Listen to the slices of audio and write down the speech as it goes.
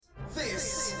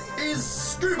is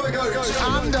Scuba Goat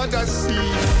Under the Sea,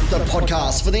 the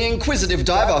podcast for the inquisitive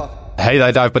diver. Hey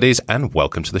there, dive buddies, and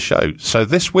welcome to the show. So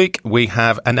this week we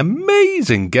have an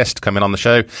amazing guest coming on the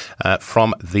show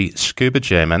from the Scuba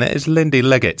Gym, and it is Lindy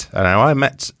Leggett. Now, I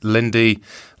met Lindy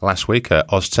last week at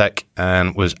Oztech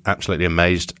and was absolutely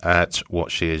amazed at what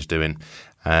she is doing.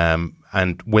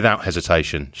 And without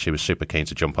hesitation, she was super keen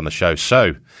to jump on the show.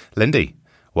 So, Lindy,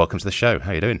 welcome to the show.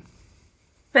 How are you doing?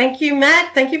 Thank you,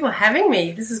 Matt. Thank you for having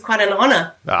me. This is quite an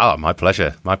honour. Oh, my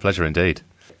pleasure. My pleasure indeed.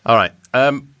 All right.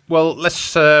 Well, let's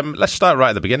start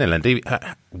right at the beginning, Lindy.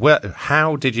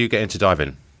 How did you get into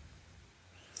diving?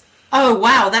 Oh,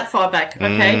 wow, that far back.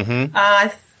 Okay. Mm-hmm.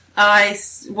 I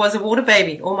was a water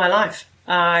baby all my life.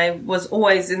 I was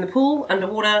always in the pool,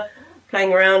 underwater,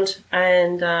 playing around.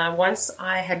 And once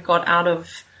I had got out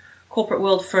of corporate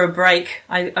world for a break,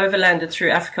 I overlanded through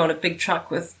Africa on a big truck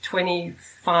with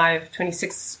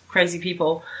 26 crazy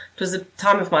people. It was the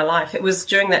time of my life. It was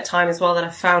during that time as well that I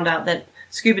found out that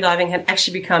scuba diving had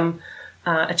actually become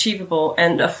achievable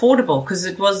and affordable, because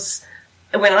it was,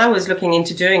 when I was looking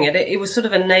into doing it, it was sort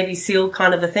of a Navy SEAL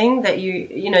kind of a thing that you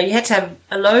had to have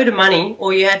a load of money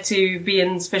or you had to be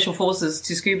in special forces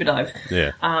to scuba dive.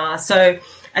 Yeah. So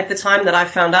at the time that I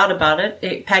found out about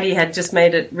it, Paddy had just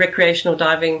made it recreational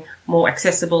diving more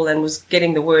accessible and was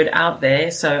getting the word out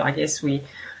there. So I guess we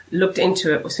looked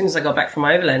into it as soon as I got back from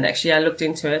overland. Actually, I looked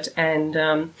into it,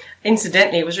 and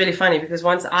incidentally, it was really funny because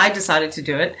once I decided to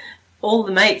do it, all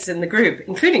the mates in the group,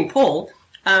 including Paul,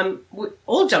 we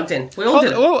all jumped in. We all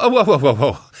did it.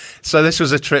 Whoa. So this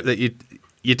was a trip that you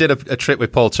did a trip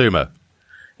with Paul Toomer?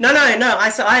 No.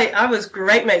 I was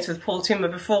great mates with Paul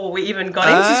Toomer before we even got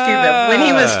into scuba. When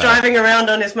he was driving around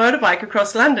on his motorbike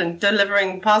across London,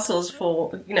 delivering parcels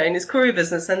for, in his courier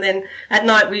business. And then at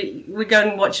night we go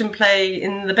and watch him play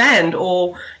in the band,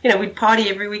 or, we'd party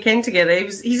every weekend together.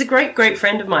 He's a great, great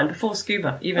friend of mine before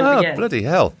scuba even began. Oh, bloody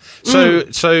hell.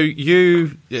 So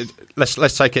you,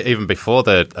 let's take it even before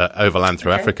the overland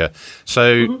through Africa.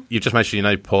 So you just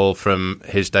mentioned, Paul from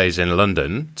his days in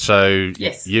London. So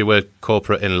yes. You were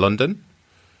corporate in London?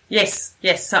 Yes.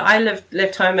 So I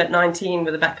left home at 19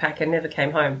 with a backpack and never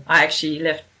came home. I actually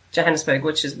left Johannesburg,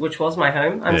 which was my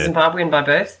home. I'm Zimbabwean by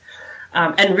birth.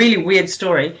 And really weird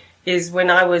story is when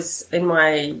I was in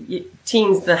my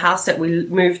teens, the house that we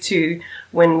moved to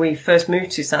when we first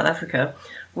moved to South Africa,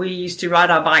 we used to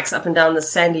ride our bikes up and down the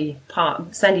sandy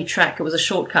track. It was a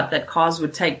shortcut that cars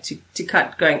would take to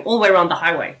cut going all the way around the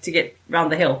highway to get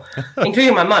round the hill,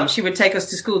 including my mum. She would take us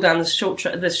to school down the short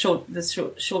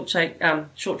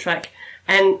track.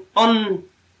 And on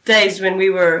days when we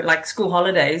were like school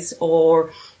holidays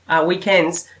or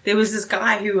weekends, there was this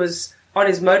guy who was on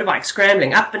his motorbike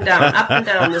scrambling up and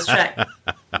down this track.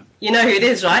 You know who it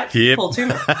is, right? Yep. Paul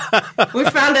Toomer. We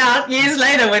found out years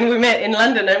later when we met in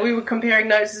London, and we were comparing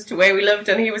notes as to where we lived,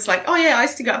 and he was like, "Oh yeah, I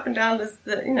used to go up and down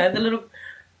the little,"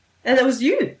 and that was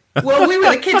you. Well, we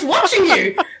were the kids watching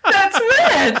you. That's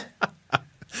mad.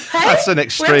 Hey, that's an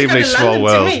extremely small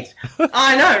world.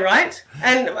 I know, right?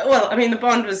 And the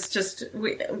bond was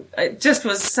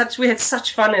we had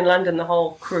such fun in London, the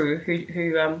whole crew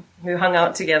who hung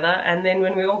out together. And then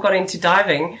when we all got into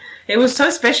diving, it was so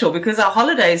special because our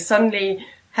holidays suddenly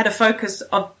had a focus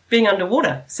of being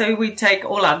underwater. So we'd take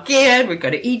all our gear, we'd go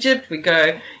to Egypt, we'd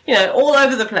go, all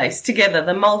over the place together,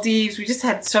 the Maldives. We just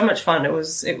had so much fun. It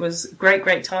was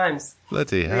great times.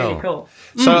 Bloody hell. Really cool.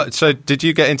 So did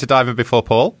you get into diving before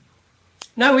Paul?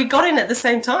 No, we got in at the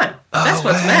same time. That's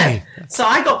what's mad. So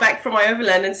I got back from my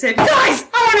overland and said, "Guys,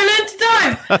 I want to learn to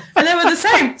dive." And they were the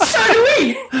same. So do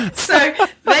we. So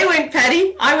they went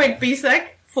Paddy, I went BSEC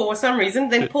for some reason.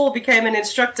 Then Paul became an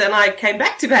instructor and I came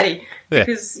back to Paddy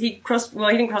because he didn't cross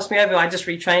me over. I just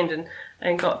retrained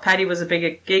and got Paddy was a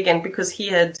bigger gig. And because he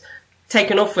had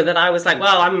taken off with it, I was like,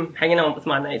 well, I'm hanging on with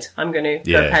my mate. I'm going to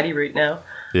go Paddy route now.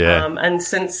 Yeah. And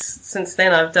since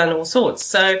then I've done all sorts.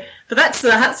 So, but that's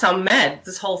how mad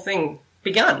this whole thing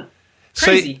begun.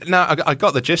 Crazy. See, now I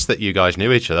got the gist that you guys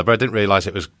knew each other, but I didn't realise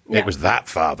it was that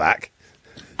far back.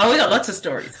 Oh, we got lots of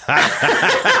stories. But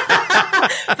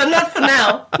not for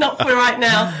now. Not for right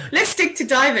now. Let's stick to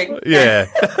diving. Yeah.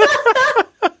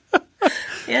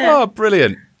 Yeah. Oh,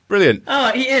 brilliant.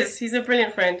 Oh, he is. He's a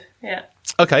brilliant friend. Yeah.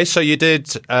 Okay, so you did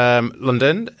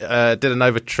London, did an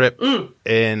over trip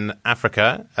in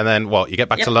Africa, and then what? You get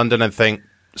back to London and think,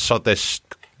 sod this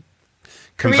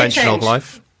conventional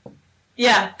life?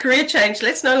 Yeah, career change.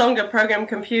 Let's no longer program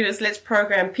computers. Let's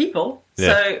program people. Yeah.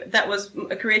 So that was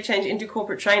a career change into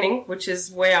corporate training, which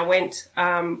is where I went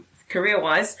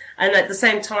career-wise. And at the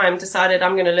same time decided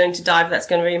I'm going to learn to dive. That's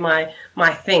going to be my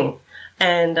thing.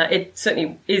 And it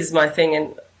certainly is my thing.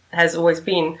 And has always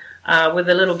been, with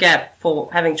a little gap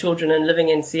for having children and living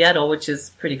in Seattle, which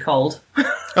is pretty cold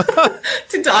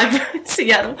to dive in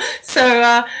Seattle.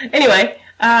 So anyway,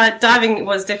 diving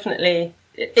was definitely,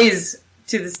 is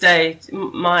to this day,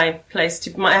 my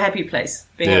happy place,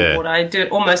 being on board. I do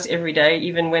it almost every day,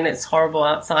 even when it's horrible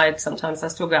outside. Sometimes I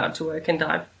still go out to work and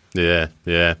dive. Yeah.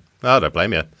 I don't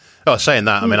blame you. Oh, saying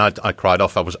that, I mean, I cried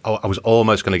off. I was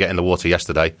almost going to get in the water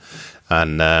yesterday,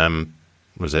 and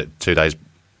was it 2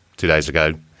 days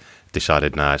ago?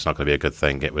 Decided, no, it's not going to be a good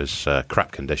thing. It was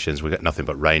crap conditions. We get nothing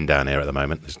but rain down here at the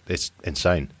moment. It's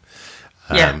insane.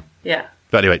 Yeah.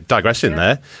 But anyway, digressing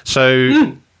there.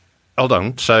 So, hold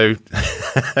on. So,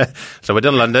 so we're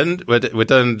done London. We're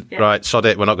done. Yeah. Right, sod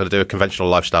it. We're not going to do a conventional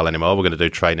lifestyle anymore. We're going to do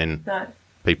training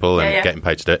people and getting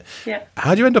paid to do it. Yeah.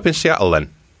 How do you end up in Seattle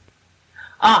then?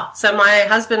 So my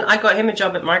husband, I got him a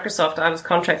job at Microsoft. I was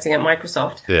contracting at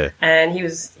Microsoft. Yeah. And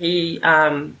he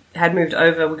had moved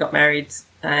over. We got married,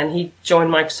 and he joined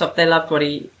Microsoft. They loved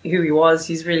who he was.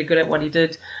 He's really good at what he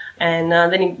did. And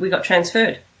then we got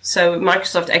transferred. So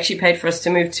Microsoft actually paid for us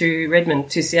to move to Redmond,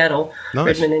 to Seattle. Nice.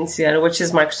 Redmond in Seattle, which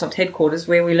is Microsoft headquarters,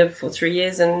 where we lived for 3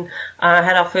 years and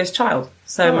had our first child.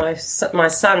 So my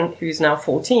son, who's now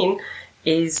 14,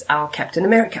 is our Captain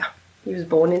America. He was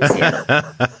born in Seattle.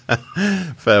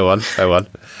 Fair one.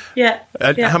 Yeah.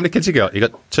 How many kids you got? You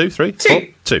got 2, 3?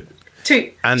 Two.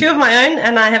 Two of my own,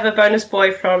 and I have a bonus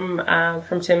boy from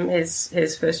Tim.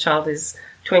 His first child is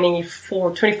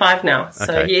 25 now.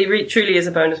 So he truly is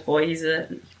a bonus boy. He's a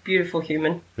beautiful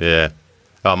human. Yeah.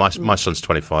 Oh, my son's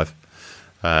 25.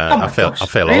 I feel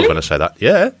really? old when I say that.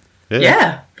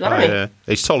 Yeah. Blimey.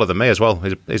 He's taller than me as well.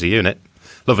 He's a unit.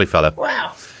 Lovely fella.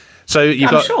 Wow. So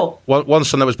you've got one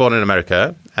son that was born in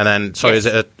America, and then, is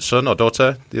it a son or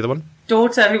daughter, the other one?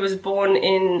 Daughter who was born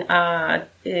in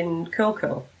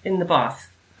Curl, in the bath.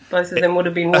 Both of them would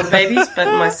have been water babies, but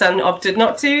my son opted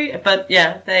not to. But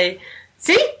yeah,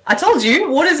 see, I told you,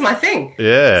 water's my thing.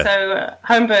 Yeah. So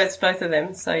home births, both of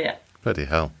them. So yeah. Bloody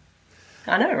hell.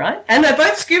 I know, right? And they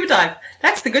both scuba dive.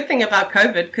 That's the good thing about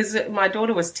COVID, because my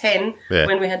daughter was 10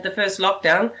 when we had the first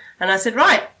lockdown, and I said,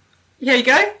 right, here you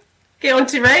go. Get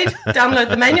onto Raid, download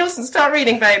the manuals and start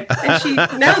reading, babe. And she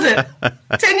nailed it.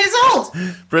 10 years old.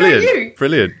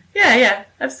 Brilliant. Yeah,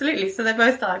 absolutely. So they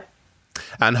both dive.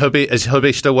 And is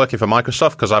hubby still working for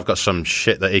Microsoft? Because I've got some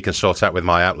shit that he can sort out with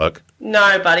my Outlook.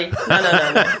 No, buddy.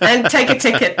 No. And take a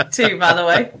ticket too, by the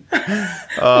way.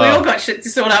 We all got shit to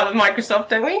sort out with Microsoft,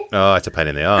 don't we? Oh, it's a pain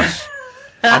in the arse.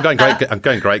 I'm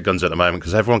going great guns at the moment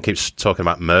because everyone keeps talking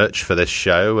about merch for this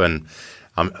show, and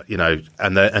and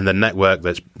the network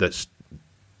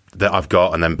that I've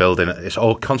got, and then building. It's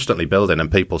all constantly building, and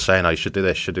people saying, "Oh, you should do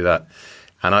this, should do that,"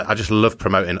 and I just love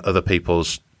promoting other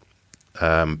people's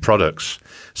products.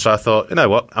 So I thought, you know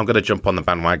what, I'm going to jump on the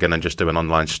bandwagon and just do an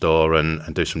online store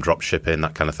and do some drop shipping,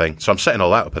 that kind of thing. So I'm setting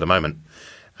all that up at the moment,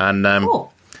 and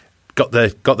cool. got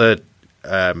the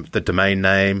domain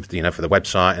name, for the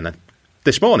website, and then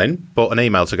this morning bought an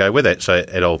email to go with it, so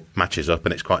it all matches up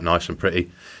and it's quite nice and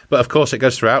pretty. But of course, it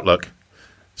goes through Outlook.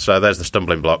 So there's the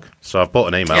stumbling block. So I've bought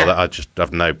an email that I just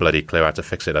have no bloody clue how to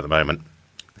fix it at the moment.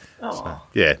 Oh. So,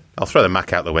 yeah, I'll throw the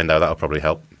Mac out the window. That'll probably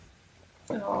help.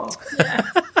 Oh, yeah.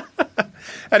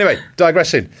 Anyway,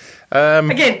 digressing.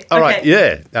 Again. All right,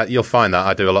 yeah, you'll find that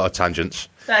I do a lot of tangents.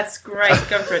 That's great.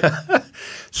 Go for it.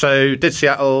 So did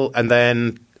Seattle, and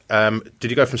then did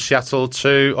you go from Seattle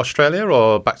to Australia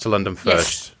or back to London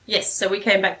first? Yes. So we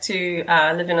came back to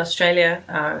live in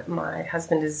Australia. My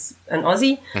husband is an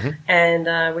Aussie,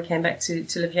 and we came back to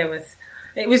live here with.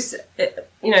 It was,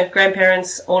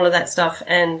 grandparents, all of that stuff,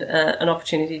 and an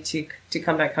opportunity to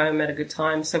come back home at a good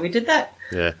time. So we did that.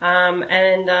 Yeah.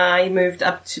 And we moved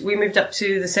up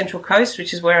to the Central Coast,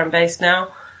 which is where I'm based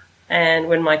now. And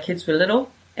when my kids were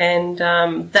little, and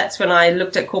that's when I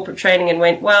looked at corporate training and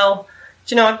went, well,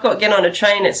 I've got to get on a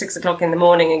train at 6 o'clock in the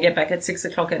morning and get back at 6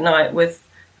 o'clock at night with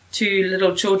 2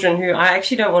 little children who I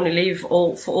actually don't want to leave for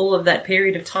all of that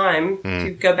period of time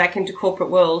to go back into corporate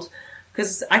world.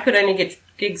 Because I could only get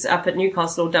gigs up at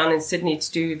Newcastle or down in Sydney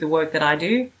to do the work that I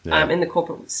do in the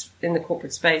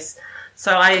corporate space.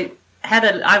 So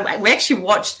we actually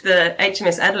watched the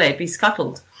HMS Adelaide be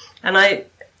scuttled, and I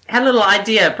had a little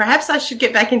idea. Perhaps I should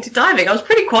get back into diving. I was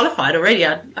pretty qualified already.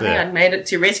 I think I'd made it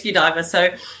to rescue diver.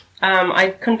 So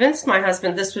I convinced my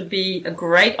husband this would be a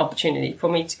great opportunity for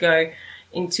me to go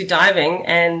into diving,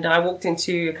 and I walked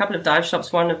into a couple of dive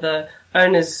shops. One of the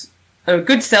owners, a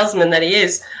good salesman that he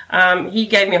is, he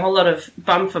gave me a whole lot of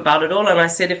bumf about it all. And I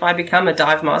said, if I become a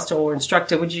dive master or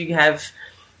instructor, would you have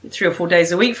 3 or 4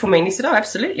 days a week for me? And he said, oh,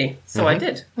 absolutely. So I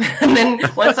did. And then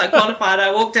once I qualified,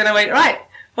 I walked in, I went, right,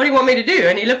 what do you want me to do?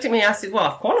 And he looked at me. I said, well,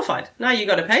 I've qualified. Now you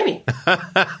got to pay me.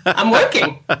 I'm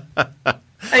working. And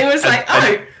he was like,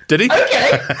 oh. Did he?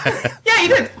 Okay. Yeah, he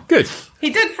did. Good. He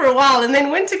did for a while, and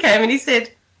then winter came, and he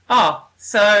said, oh,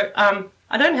 so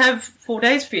I don't have 4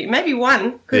 days for you. Maybe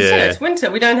one, because it's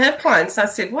winter. We don't have clients. I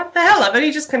said, what the hell? I've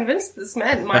only just convinced this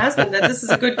man, my husband, that this is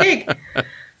a good gig.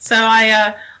 So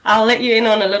I'll let you in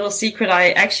on a little secret.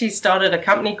 I actually started a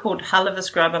company called Hull of a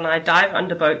Scrub, and I dive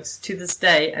under boats to this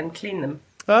day and clean them.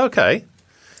 Okay.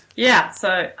 Yeah,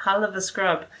 so Hull of a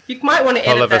Scrub. You might want to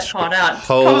edit that part out.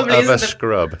 Hull of a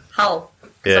Scrub. Hull.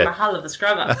 Because I'm a hull of a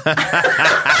scrubber.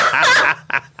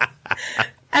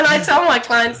 And I tell my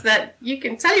clients that you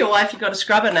can tell your wife you've got a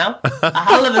scrubber now. A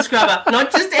hull of a scrubber.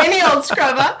 Not just any old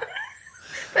scrubber.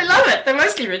 They love it. They're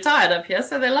mostly retired up here,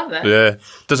 so they love that. Yeah.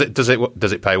 Does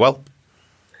it pay well?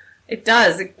 It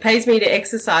does. It pays me to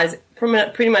exercise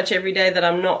pretty much every day that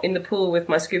I'm not in the pool with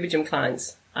my scuba gym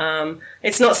clients.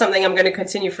 It's not something I'm going to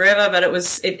continue forever, but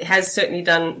it has certainly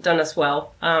done us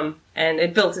well. And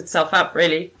it built itself up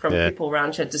really from people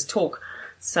around here just talk.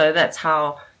 So that's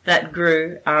how that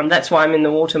grew. That's why I'm in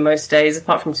the water most days.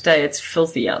 Apart from today, it's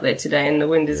filthy out there today and the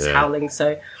wind is howling.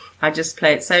 So I just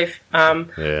play it safe.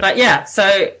 But yeah,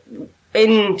 so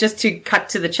just to cut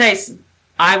to the chase,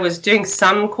 I was doing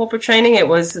some corporate training. It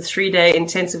was a 3-day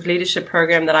intensive leadership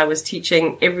program that I was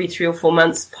teaching every 3 or 4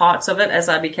 months, parts of it, as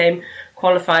I became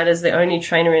qualified as the only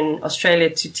trainer in Australia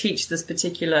to teach this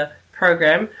particular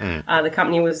program. The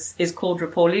company is called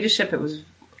Rapport Leadership. It was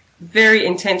very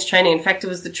intense training. In fact, it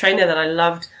was the trainer that I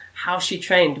loved how she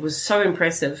trained. It was so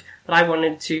impressive that I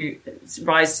wanted to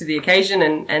rise to the occasion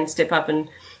and step up and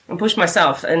push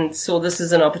myself, and saw this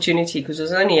as an opportunity because it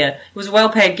was a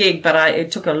well-paid gig, but it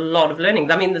took a lot of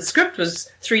learning. I mean, the script was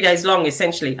 3 days long,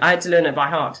 essentially. I had to learn it by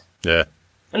heart. Yeah.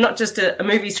 And not just a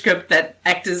movie script that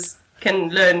actors can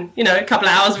learn, a couple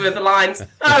of hours worth of lines.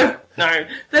 Oh, no.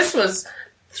 This was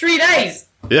 3 days.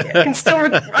 Yeah. I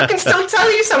can still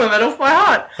tell you some of it off by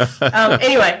heart.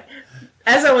 Anyway,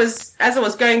 as I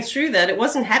was going through that, it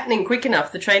wasn't happening quick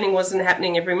enough. The training wasn't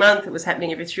happening every month. It was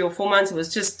happening every 3 or 4 months. It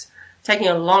was just taking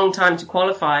a long time to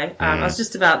qualify. I was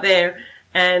just about there,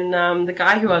 and the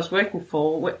guy who I was working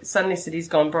for suddenly said he's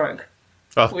gone broke.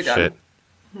 Oh, shit.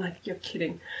 I'm like, you're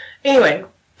kidding. Anyway,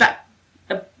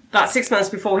 about 6 months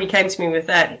before he came to me with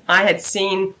that,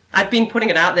 I'd been putting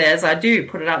it out there, as I do,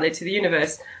 put it out there to the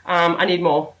universe. I need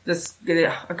more.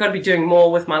 I've got to be doing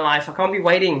more with my life. I can't be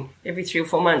waiting every 3 or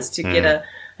 4 months to get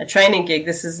a training gig.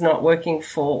 This is not working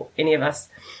for any of us.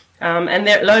 And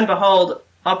there, lo and behold,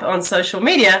 up on social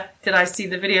media, did I see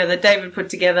the video that David put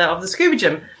together of the scuba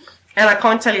gym. And I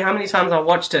can't tell you how many times I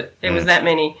watched it. It was that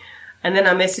many. And then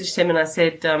I messaged him and I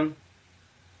said,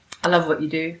 I love what you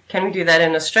do. Can we do that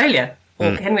in Australia?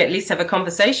 Or can we at least have a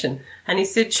conversation? And he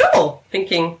said, sure,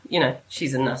 thinking,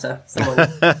 she's a nutter. Someone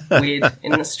weird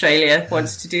in Australia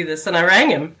wants to do this. And I rang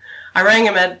him.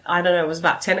 At, I don't know, it was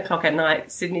about 10 o'clock at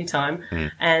night, Sydney time.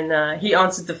 And he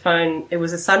answered the phone. It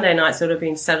was a Sunday night, so it would have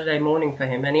been Saturday morning for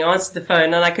him. And he answered the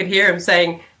phone, and I could hear him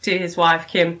saying to his wife,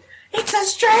 Kim, it's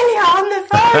Australia on the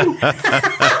phone.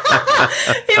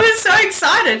 He was so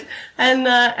excited.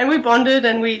 And we bonded,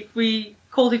 and we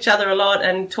called each other a lot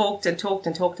and talked.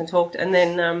 And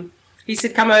then he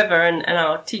said, come over and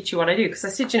I'll teach you what I do. Because I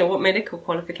said, what medical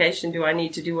qualification do I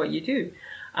need to do what you do?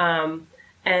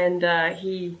 And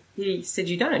he said,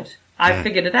 you don't. I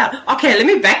figured it out. Okay, let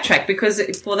me backtrack, because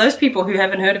for those people who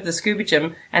haven't heard of the scuba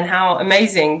gym and how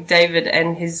amazing David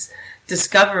and his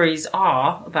discoveries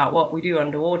are about what we do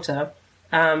underwater,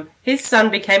 his son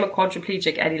became a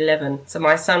quadriplegic at 11. So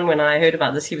my son, when I heard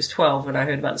about this, he was 12 when I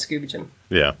heard about the scuba gym.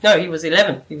 Yeah. No, he was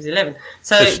 11.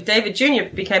 So David Jr.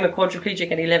 became a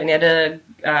quadriplegic at 11. He had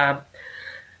a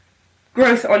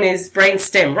growth on his brain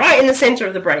stem, right in the center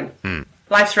of the brain.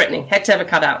 Life-threatening. Had to have a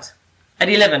cutout. At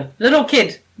 11. Little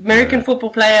kid. American football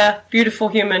player. Beautiful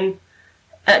human.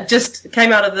 Just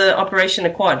came out of the operation a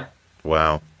quad.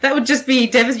 Wow. That would just be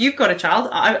devastating. You've got a child.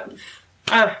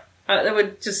 That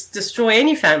would just destroy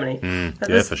any family.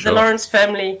 For sure. The Lawrence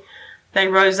family, they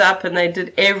rose up and they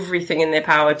did everything in their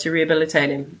power to rehabilitate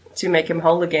him, to make him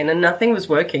whole again, and nothing was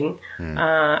working.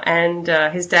 And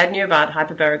his dad knew about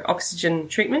hyperbaric oxygen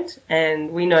treatment,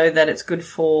 and we know that it's good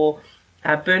for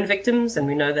burn victims, and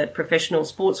we know that professional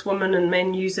sportswomen and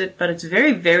men use it, but it's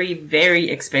very, very,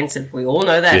 very expensive. We all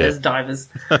know that as divers.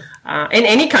 In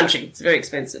any country, it's very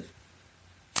expensive.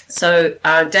 So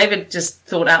David just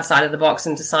thought outside of the box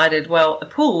and decided, well, a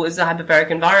pool is a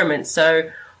hyperbaric environment, so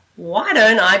why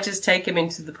don't I just take him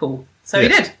into the pool? So he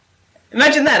did.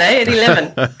 Imagine that, at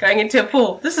 11, going into a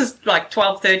pool. This is like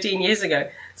 12, 13 years ago.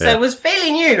 So it was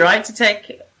fairly new, right, to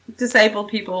take disabled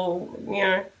people,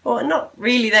 or not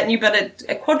really that new, but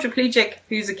a quadriplegic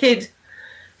who's a kid.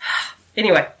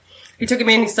 Anyway, he took him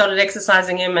in, he started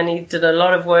exercising him, and he did a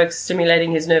lot of work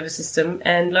stimulating his nervous system.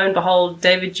 And lo and behold,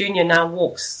 David Jr. now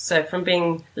walks. So from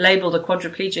being labelled a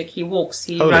quadriplegic, he walks,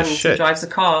 he Holy runs, shit. he drives a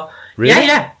car. Really?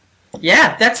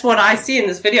 Yeah, that's what I see in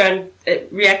this video, and it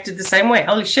reacted the same way.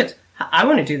 Holy shit, I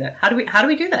want to do that. How do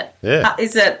we do that? Yeah.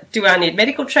 Do I need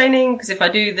medical training? Because if I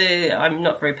do, I'm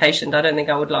not very patient. I don't think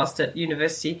I would last at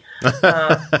university.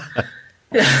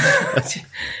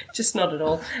 Just not at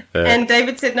all. Yeah. And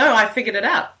David said, no, I figured it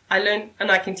out. I learned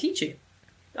and I can teach you.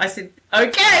 I said,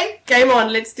 okay, game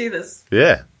on, let's do this.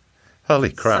 Yeah. Holy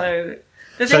crap. So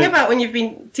the thing about when you've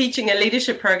been teaching a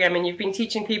leadership program and you've been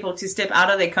teaching people to step out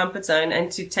of their comfort zone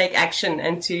and to take action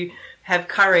and to have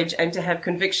courage and to have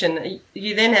conviction,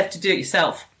 you then have to do it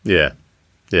yourself. Yeah.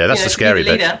 Yeah, that's the scary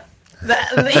bit.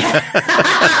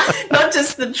 Not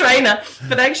just the trainer,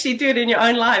 but actually do it in your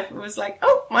own life. It was like,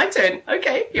 oh, my turn.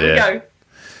 Okay, here we go.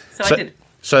 So I did.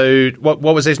 So what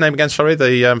was his name again? Sorry,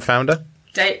 the founder?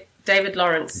 David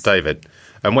Lawrence. David.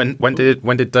 And when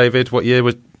did David? What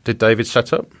year did David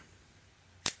set up?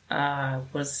 When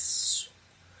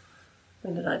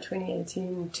did I?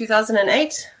 2018,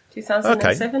 2008,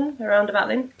 2007, around about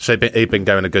then. So he'd been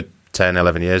going a good 10,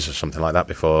 11 years or something like that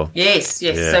before. Yes.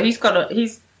 Yeah. So he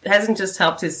hasn't just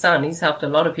helped his son; he's helped a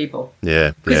lot of people.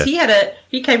 Yeah, because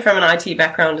he came from an IT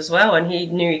background as well, and he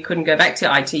knew he couldn't go back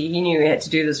to IT. He knew he had to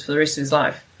do this for the rest of his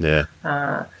life. Yeah.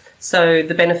 So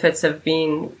the benefits have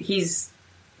been he's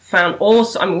found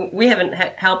also. I mean, we haven't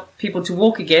helped people to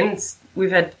walk again.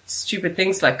 We've had stupid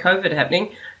things like COVID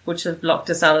happening, which have locked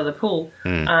us out of the pool.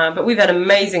 But we've had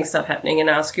amazing stuff happening in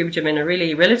our scuba gym in a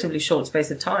really relatively short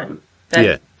space of time.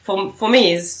 That for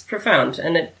me is profound,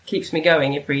 and it keeps me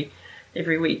going every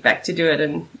week back to do it.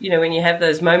 And, when you have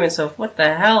those moments of, what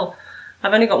the hell?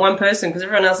 I've only got one person because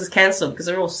everyone else is cancelled because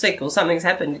they're all sick or something's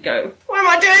happened. You go, why am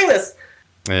I doing this?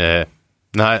 Yeah.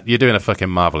 No, you're doing a fucking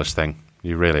marvellous thing.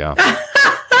 You really are.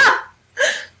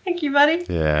 Thank you, buddy.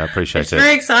 Yeah, I appreciate it. It's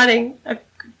very exciting. A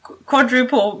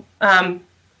quadruple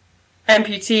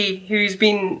amputee who's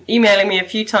been emailing me a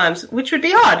few times, which would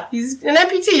be hard. He's an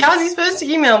amputee. How is he supposed to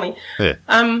email me? Yeah.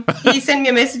 He sent me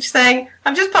a message saying,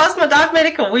 I've just passed my dive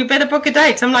medical. We better book a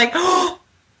date. I'm like, oh,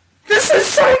 this is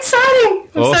so exciting.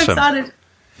 I'm awesome. So excited.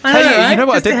 I know, right?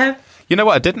 You know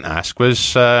what I didn't ask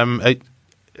was,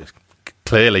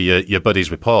 clearly you're buddies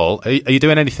with Paul. Are you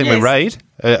doing anything with Raid?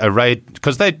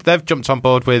 Because they've jumped on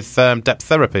board with depth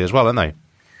therapy as well, haven't they?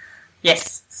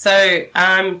 Yes. So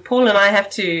Paul and I have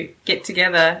to get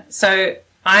together. So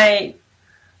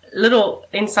little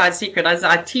inside secret, as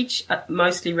I teach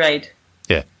mostly Raid.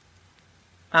 Yeah.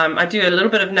 I do a little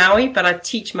bit of NAUI, but I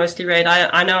teach mostly Raid.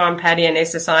 I know I'm PADI and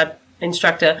SSI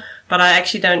instructor, but I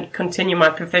actually don't continue my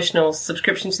professional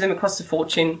subscription to them. It costs a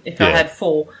fortune if I had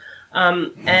 4.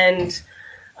 And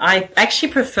I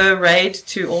actually prefer Raid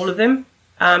to all of them,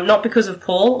 not because of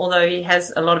Paul, although he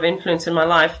has a lot of influence in my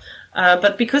life,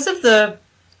 but because of the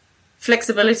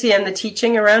flexibility and the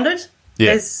teaching around it.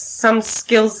 Yeah. There's some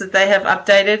skills that they have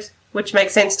updated, which make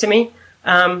sense to me.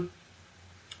 And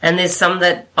there's some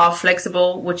that are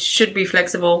flexible, which should be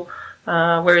flexible.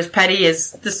 Whereas PADI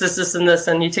is this, and this,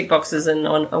 and you tick boxes and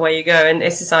away you go. And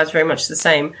SSI is very much the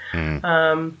same.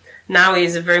 NAUI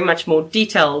is a very much more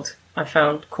detailed, I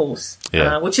found, course,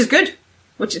 which is good.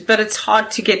 But it's hard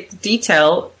to get the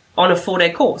detail on a 4-day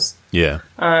course. Yeah.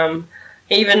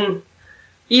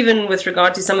 Even with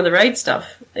regard to some of the Raid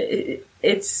stuff,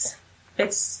 it's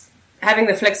having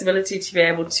the flexibility to be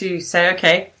able to say,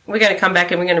 okay, we're going to come back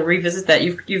and we're going to revisit that.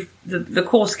 The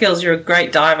core skills. You're a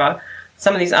great diver.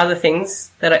 Some of these other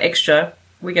things that are extra,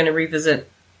 we're going to revisit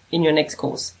in your next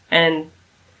course. And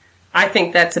I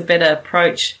think that's a better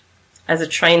approach as a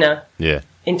trainer. Yeah.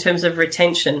 In terms of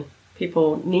retention,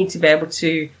 people need to be able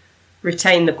to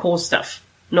retain the core stuff,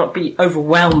 not be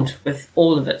overwhelmed with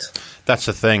all of it. That's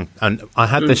the thing. And I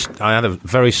had a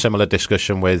very similar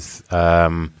discussion with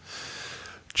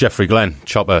Jeffrey Glenn,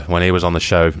 Chopper, when he was on the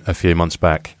show a few months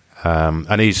back.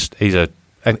 And he's an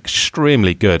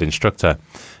extremely good instructor,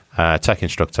 tech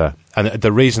instructor. And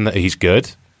the reason that he's good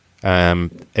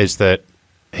is that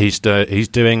he's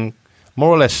doing more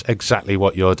or less exactly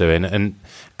what you're doing. And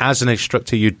as an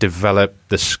instructor, you develop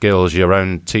the skills, your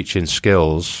own teaching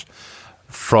skills,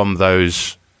 from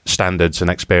those standards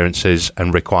and experiences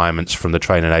and requirements from the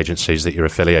training agencies that you're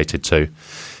affiliated to.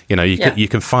 You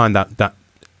can find that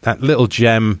little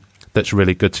gem that's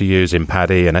really good to use in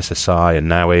PADI and SSI and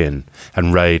NAUI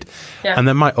and Raid. Yeah. And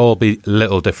there might all be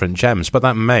little different gems, but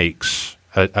that makes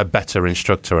a better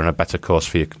instructor and a better course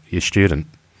for your student.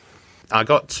 I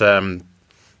got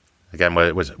again,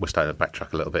 we're starting to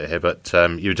backtrack a little bit here, but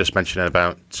you were just mentioning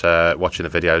about watching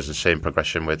the videos and seeing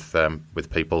progression with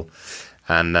people,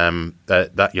 and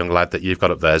that young lad that you've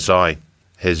got up there, Zai,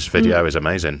 his video is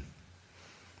amazing.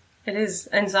 It is,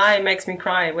 and Zai makes me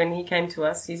cry when he came to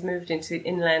us. He's moved into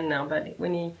inland now, but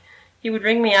when he would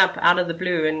ring me up out of the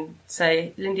blue and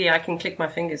say, "Lindy, I can click my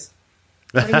fingers."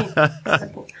 What do you mean?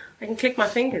 I can click my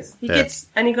fingers. He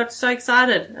got so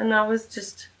excited, and I was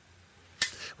just.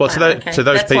 Well, to those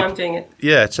that's people, why I'm doing it.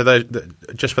 Yeah,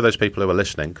 just for those people who are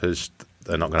listening, because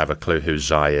they're not going to have a clue who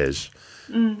Zai is.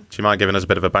 Do you mind giving us a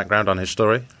bit of a background on his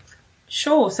story?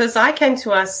 Sure. So Zai came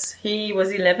to us. He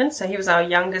was 11, so he was our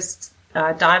youngest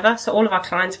diver. So all of our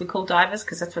clients we call divers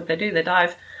because that's what they do. They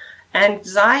dive. And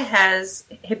Zai has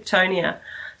hyptonia.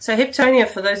 So hyptonia,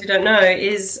 for those who don't know,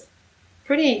 is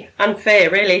pretty unfair,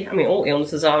 really. I mean, all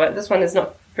illnesses are, but this one is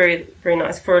not very, very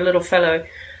nice for a little fellow.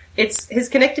 His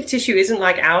connective tissue isn't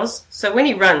like ours. So when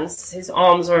he runs, his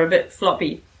arms are a bit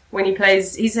floppy. When he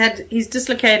plays, he's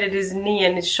dislocated his knee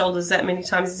and his shoulders that many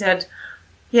times.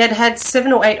 He had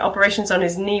 7 or 8 operations on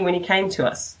his knee when he came to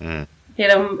us. He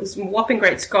had a whopping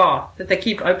great scar that they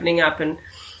keep opening up. And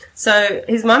so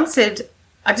his mum said,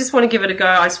 I just want to give it a go.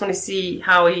 I just want to see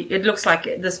how it looks like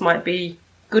this might be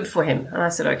good for him. And I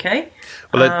said, okay.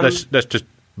 Well, let's just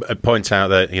point out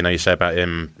that, you say about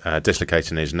him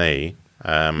dislocating his knee.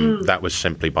 That was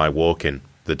simply by walking.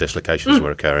 The dislocations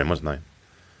were occurring, wasn't they?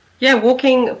 Yeah,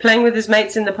 walking, playing with his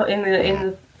mates in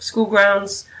the school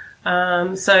grounds.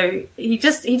 So he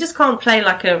just can't play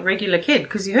like a regular kid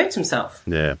because he hurts himself.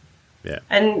 Yeah, yeah.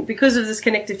 And because of this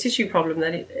connective tissue problem,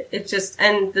 that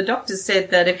and the doctors said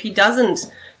that if he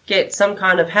doesn't get some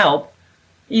kind of help,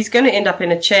 he's going to end up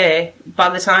in a chair by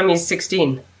the time he's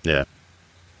 16. Yeah.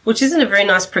 Which isn't a very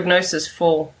nice prognosis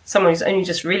for someone who's only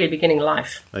just really beginning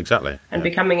life. Exactly. And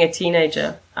becoming a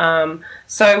teenager.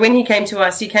 So when he came to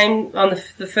us, he came on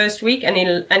the first week, and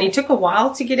he took a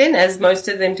while to get in, as most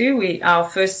of them do. Our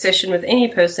first session with any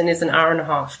person is an hour and a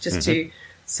half, just to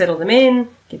settle them in,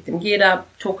 get them geared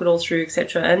up, talk it all through,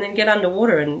 etc., and then get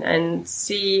underwater and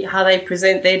see how they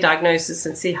present their diagnosis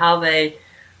and see how they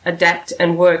adapt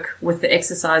and work with the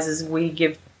exercises we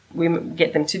get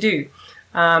them to do.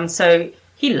 So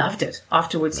he loved it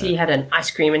afterwards. Yeah. He had an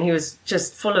ice cream and he was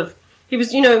just full of,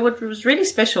 what was really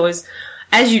special is,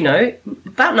 as you know,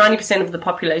 about 90% of the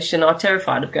population are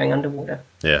terrified of going underwater.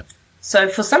 Yeah. So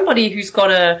for somebody who's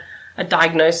got a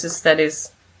diagnosis that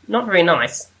is not very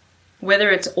nice,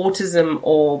 whether it's autism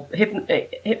or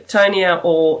hyptonia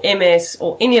or MS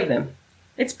or any of them,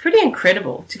 it's pretty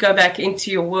incredible to go back into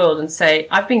your world and say,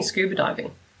 I've been scuba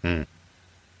diving.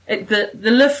 The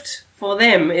lift for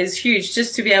them is huge,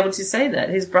 just to be able to say that.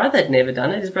 His brother had never done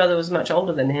it. His brother was much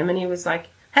older than him, and he was like,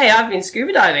 hey, I've been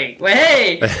scuba diving. Well,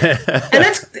 hey. and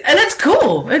it's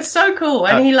cool. It's so cool.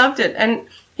 And he loved it. And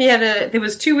there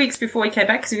was 2 weeks before he came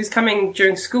back because he was coming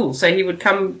during school. So he would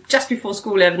come just before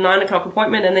school, have a 9 o'clock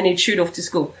appointment, and then he'd shoot off to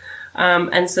school.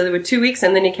 And so there were 2 weeks,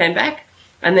 and then he came back,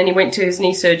 and then he went to his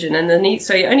knee surgeon.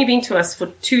 So he only been to us for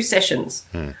 2 sessions.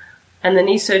 And the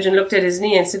knee surgeon looked at his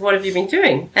knee and said, what have you been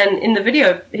doing? And in the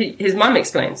video, his mum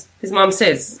explains. His mum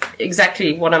says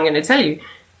exactly what I'm going to tell you.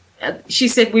 She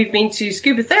said, we've been to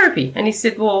scuba therapy. And he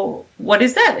said, well, what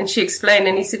is that? And she explained,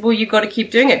 and he said, well, you've got to keep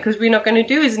doing it because we're not going to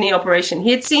do his knee operation. He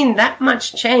had seen that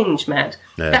much change, Matt,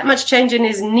 that much change in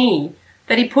his knee,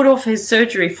 that he put off his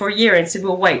surgery for a year and said,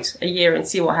 we'll wait a year and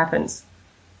see what happens.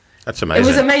 That's amazing. It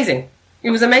was amazing. It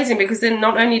was amazing because then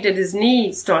not only did his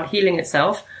knee start healing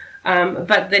itself,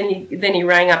 but then he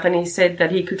rang up and he said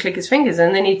that he could click his fingers,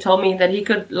 and then he told me that he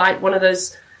could light one of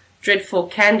those dreadful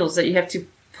candles that you have to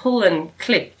pull and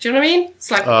click. Do you know what I mean?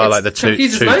 It's like, like the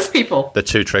confuses most people. The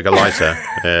 2-trigger lighter.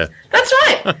 Yeah. That's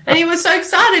right. And he was so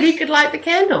excited he could light the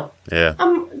candle. Yeah.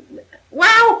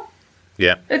 Wow.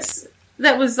 Yeah.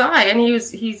 That was Zai, and he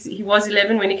was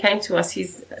 11 when he came to us.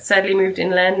 He's sadly moved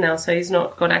inland now, so he's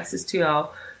not got access to our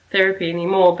therapy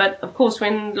anymore. But of course,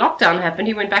 when lockdown happened,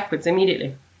 he went backwards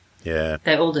immediately. Yeah.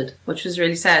 They all did, which was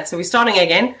really sad. So we're starting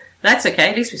again. That's okay.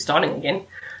 At least we're starting again.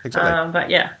 Exactly.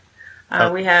 But yeah,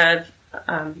 we have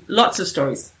lots of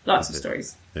stories.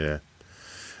 Yeah.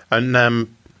 And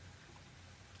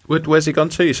where's he gone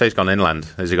to? You say he's gone inland.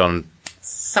 Has he gone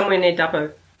somewhere near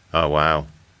Dubbo? Oh wow.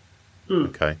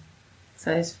 Okay.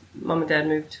 So his mum and dad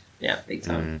moved. Yeah, big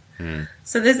time.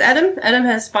 So there's Adam. Adam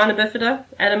has spina bifida.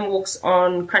 Adam walks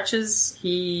on crutches.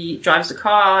 He drives a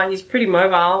car. He's pretty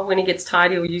mobile. When he gets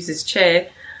tired, he'll use his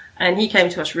chair. And he came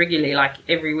to us regularly, like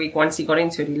every week. Once he got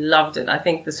into it, he loved it. I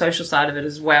think the social side of it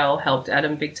as well helped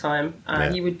Adam big time.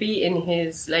 He would be in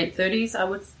his late 30s, I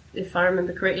would if I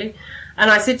remember correctly. And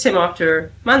I said to him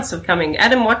after months of coming,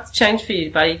 Adam, what's changed for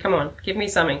you, buddy? Come on, give me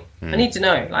something. I need to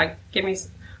know. Like,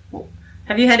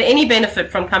 have you had any benefit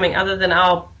from coming other than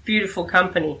our beautiful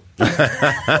company? And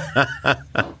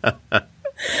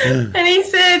he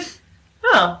said,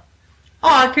 oh,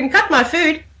 I can cut my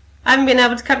food. I haven't been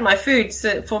able to cut my food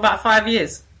for about 5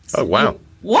 years. Oh, wow.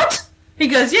 What? He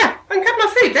goes, yeah, I can cut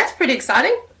my food. That's pretty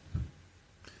exciting.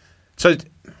 So,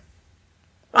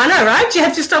 I know, right? You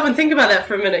have to stop and think about that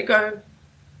for a minute. Go.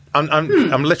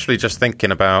 I'm literally just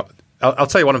thinking about. I'll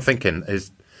tell you what I'm thinking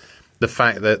is the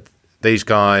fact that these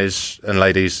guys and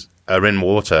ladies are in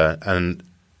water, and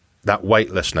that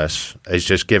weightlessness is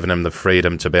just giving them the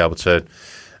freedom to be able to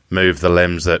move the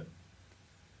limbs that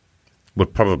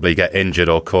would probably get injured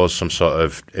or cause some sort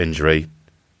of injury.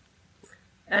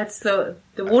 That's the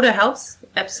water helps,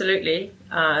 absolutely.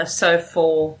 So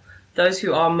for those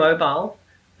who are mobile,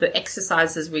 the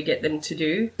exercises we get them to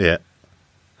do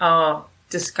are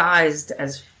disguised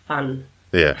as fun.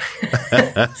 Yeah.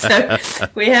 So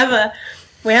we have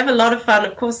a lot of fun.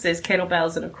 Of course, there's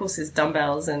kettlebells, and of course, there's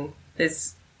dumbbells, and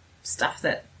there's stuff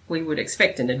that we would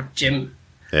expect in a gym.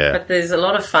 Yeah. But there's a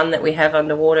lot of fun that we have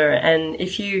underwater, and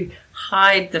if you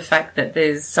hide the fact that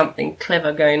there's something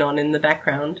clever going on in the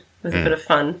background with a bit of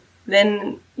fun,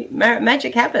 then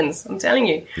magic happens. I'm telling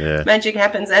you, magic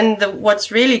happens. And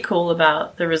what's really cool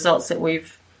about the results that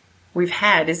we've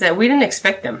had is that we didn't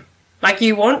expect them. Like,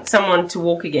 you want someone to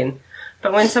walk again,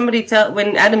 but when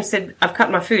when Adam said, "I've cut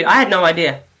my food," I had no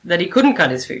idea that he couldn't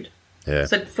cut his food. Yeah.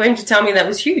 So for him to tell me that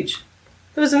was huge.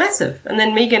 It was massive. And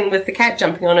then Megan with the cat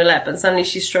jumping on her lap, and suddenly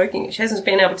she's stroking it. She hasn't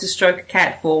been able to stroke a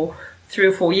cat for 3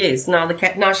 or 4 years.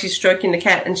 Now she's stroking the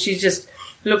cat, and she just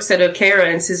looks at her carer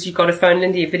and says, "You've got to phone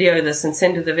Lindy, video this, and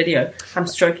send her the video. I'm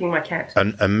stroking my cat."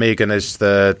 And Megan is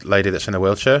the lady that's in a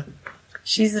wheelchair?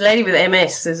 She's the lady with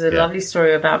MS. There's a lovely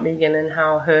story about Megan and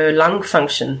how her lung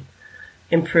function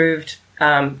improved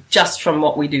just from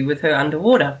what we do with her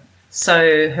underwater.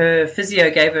 So her physio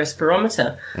gave her a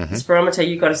spirometer. The spirometer,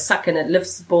 you've got to suck and it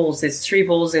lifts the balls. There's 3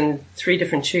 balls in 3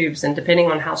 different tubes, and depending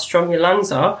on how strong your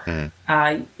lungs are,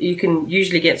 you can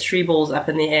usually get 3 balls up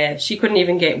in the air. She couldn't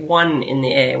even get 1 in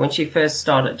the air when she first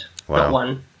started. Wow. Not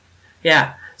 1.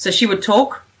 Yeah. So she would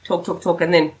talk,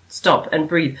 and then stop and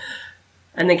breathe,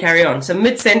 and then carry on. So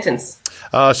mid-sentence.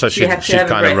 Oh, so she'd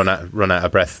kind of run out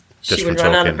of breath just she from would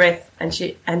talking. run out of breath,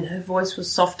 and her voice was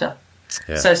softer.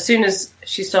 Yeah. So as soon as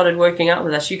she started working out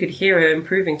with us, you could hear her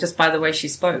improving just by the way she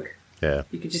spoke. Yeah.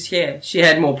 You could just hear. She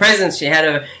had more presence. She had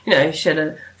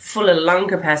a fuller lung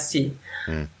capacity.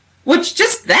 Which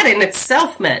just that in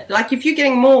itself, Matt, like if you're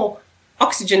getting more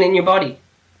oxygen in your body,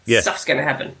 stuff's going to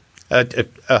happen.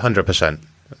 100%.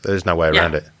 There's no way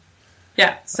around it.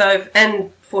 Yeah. So,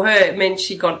 and for her, it meant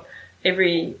she got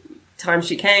every time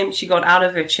she came, she got out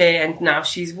of her chair, and now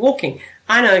she's walking.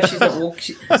 I know she's not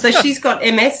walking. So she's got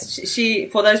MS. She,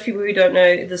 for those people who don't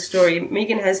know the story,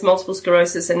 Megan has multiple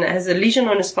sclerosis and has a lesion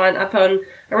on her spine up on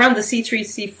around the C3,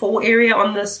 C4 area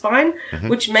on the spine,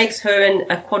 which makes her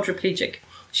a quadriplegic.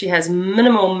 She has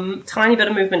minimal, tiny bit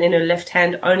of movement in her left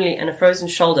hand only, and a frozen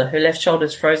shoulder. Her left shoulder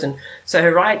is frozen. So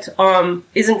her right arm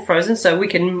isn't frozen, so we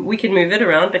can move it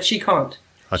around, but she can't.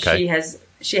 Okay.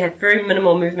 She had very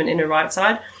minimal movement in her right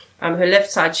side. Her left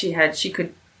side, she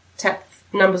could tap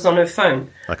numbers on her phone.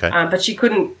 Okay. But she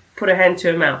couldn't put her hand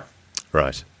to her mouth.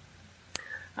 Right.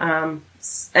 And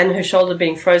her shoulder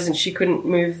being frozen, she couldn't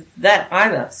move that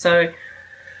either. So,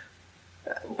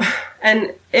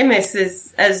 and MS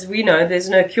is, as we know, there's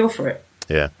no cure for it.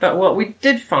 Yeah. But what we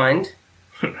did find,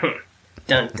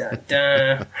 dun dun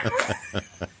dun.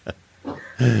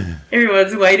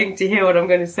 Everyone's waiting to hear what I'm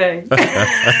going to say.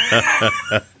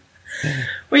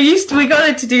 We got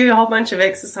her to do a whole bunch of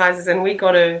exercises, and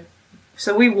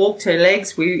so we walked her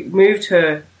legs, we moved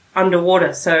her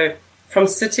underwater. So from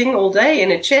sitting all day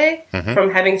in a chair,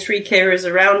 from having 3 carers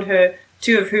around her,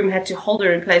 2 of whom had to hold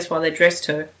her in place while they dressed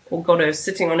her or got her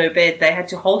sitting on her bed. They had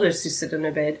to hold her to sit on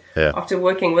her bed. Yeah. After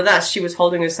working with us, she was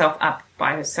holding herself up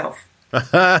by herself.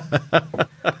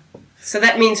 So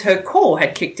that means her core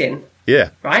had kicked in.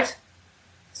 Yeah. Right?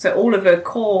 So all of her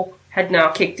core had now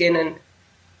kicked in, and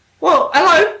well,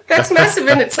 hello, that's massive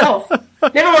in itself.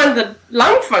 Never mind the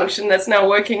lung function that's now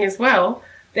working as well.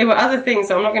 There were other things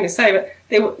I'm not going to say,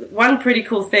 but one pretty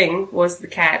cool thing was the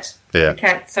cat. Yeah. The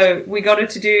cat. So we got her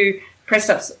to do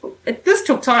press-ups. This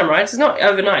took time, right? It's not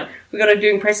overnight. We got her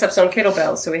doing press-ups on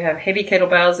kettlebells. So we have heavy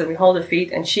kettlebells and we hold her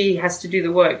feet, and she has to do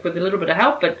the work with a little bit of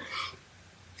help, but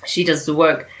she does the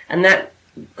work. And that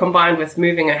combined with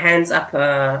moving her hands up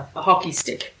a hockey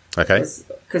stick. Okay.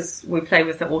 because we play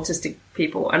with the autistic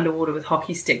people underwater with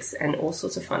hockey sticks and all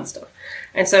sorts of fun stuff.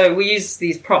 And so we use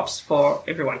these props for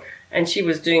everyone. And she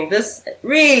was doing this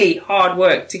really hard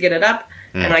work to get it up.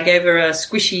 And I gave her a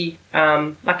squishy,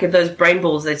 like those brain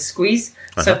balls they squeeze.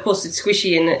 So, of course, it's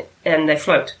squishy and they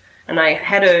float. And I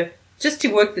had her, just to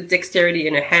work the dexterity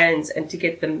in her hands and to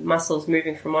get the muscles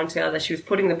moving from one to the other, she was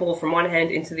putting the ball from one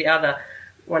hand into the other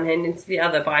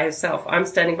by herself. I'm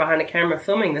standing behind a camera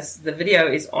filming this. The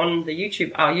video is on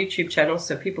the our YouTube channel,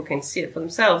 so people can see it for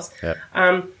themselves.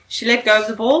 Yep. She let go of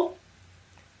the ball,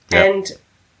 and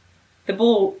the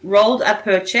ball rolled up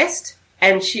her chest,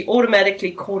 and she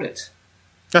automatically caught it.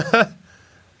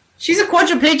 She's a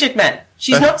quadriplegic, man.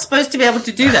 She's not supposed to be able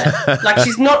to do that. Like,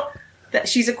 she's not.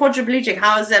 She's a quadriplegic.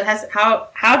 How is that?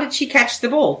 How did she catch the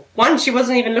ball? One, she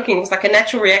wasn't even looking. It was like a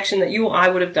natural reaction that you or I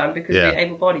would have done because we're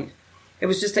able-bodied. It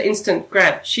was just an instant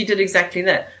grab. She did exactly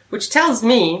that, which tells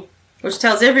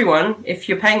everyone, if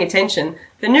you're paying attention,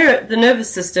 the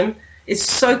nervous system is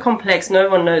so complex. No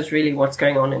one knows really what's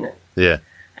going on in it. Yeah.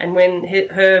 And when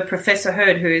her Professor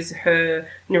Hurd, who is her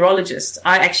neurologist,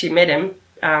 I actually met him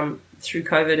through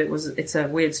COVID. It's a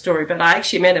weird story, but I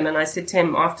actually met him, and I said to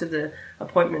him after the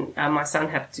appointment, my son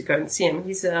happened to go and see him.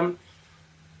 He's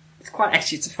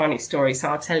it's a funny story, so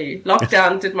I'll tell you.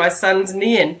 Lockdown did my son's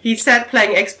knee in. He sat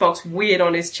playing Xbox weird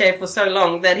on his chair for so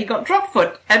long that he got drop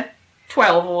foot at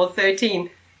 12 or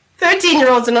 13.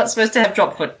 13-year-olds are not supposed to have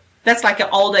drop foot. That's like an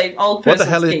old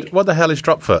person's gig. What the hell is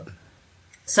drop foot?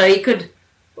 So he could,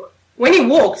 when he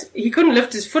walked, he couldn't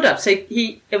lift his foot up. So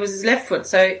it was his left foot.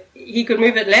 So he could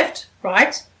move it left,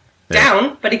 right,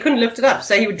 down, but he couldn't lift it up.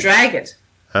 So he would drag it.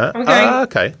 Huh? I'm going,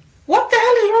 okay. What the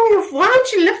hell is wrong with you? Why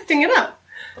aren't you lifting it up?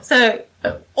 So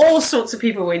all sorts of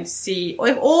people went to see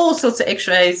all sorts of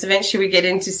x-rays. Eventually we get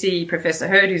in to see Professor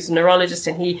Hurd, who's a neurologist,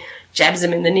 and he jabs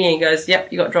him in the knee and goes,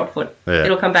 yep, you got drop foot. Yeah.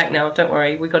 It'll come back now. Don't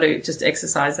worry. We've got to just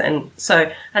exercise. And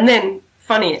then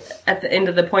funny, at the end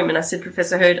of the appointment, I said,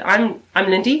 Professor Hurd, I'm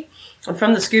Lindy. I'm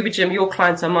from the scuba gym. Your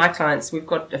clients are my clients. We've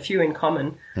got a few in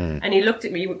common. And he looked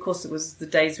at me. Of course, it was the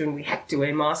days when we had to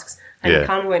wear masks. And he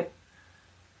kind of went,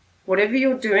 whatever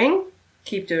you're doing,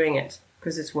 keep doing it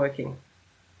because it's working.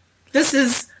 This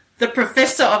is the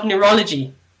professor of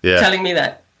neurology telling me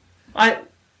that.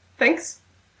 Thanks.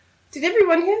 Did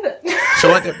everyone hear that?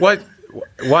 So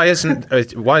why isn't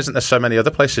there so many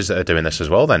other places that are doing this as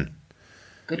well then?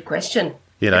 Good question.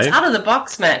 You know, it's out of the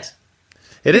box, Matt.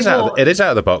 It is out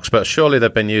of the box, but surely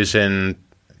they've been using,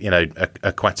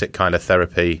 aquatic kind of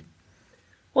therapy.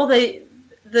 Well,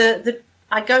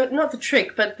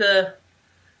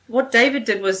 what David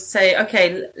did was say,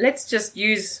 okay, let's just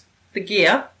use the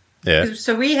gear. Yeah.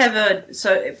 So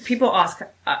so people ask,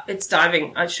 it's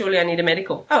diving. Surely I need a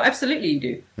medical. Oh, absolutely you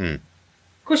do. Of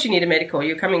course you need a medical.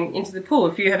 You're coming into the pool.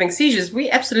 If you're having seizures,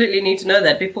 we absolutely need to know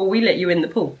that before we let you in the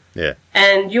pool. Yeah.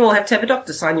 And you'll have to have a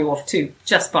doctor sign you off too,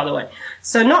 just by the way.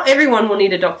 So not everyone will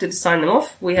need a doctor to sign them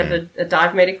off. We have a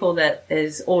dive medical that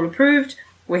is all approved.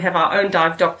 We have our own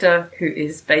dive doctor who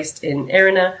is based in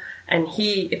Erina. And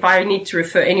if I need to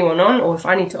refer anyone on or if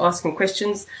I need to ask him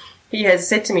questions, he has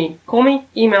said to me, call me,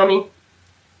 email me,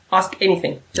 ask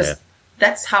anything.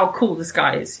 That's how cool this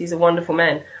guy is. He's a wonderful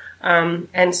man.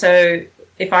 And so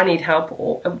if I need help,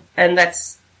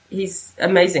 he's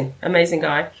amazing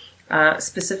guy,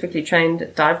 specifically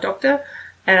trained dive doctor.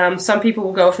 Some people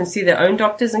will go off and see their own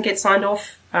doctors and get signed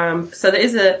off. So there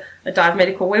is a dive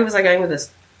medical. Where was I going with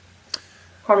this?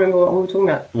 Can't remember what we were talking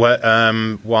about.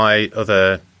 Why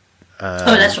other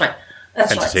that's right.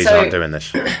 entities aren't doing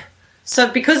this? So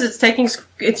because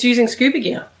it's using scuba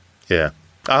gear. Yeah.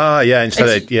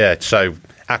 So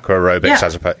aqua aerobics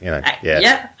as opposed,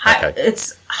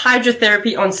 It's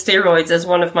hydrotherapy on steroids, as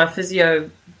one of my physio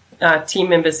team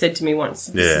members said to me once.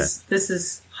 This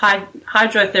is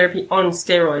hydrotherapy on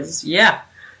steroids. Yeah.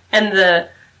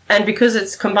 And because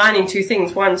it's combining two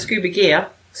things, one, scuba gear,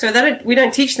 so that we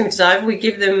don't teach them to dive, we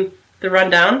give them the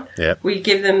rundown. Yeah. We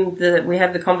give them we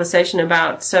have the conversation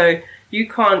about, so you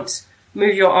can't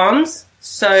move your arms,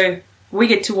 so we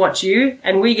get to watch you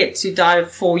and we get to dive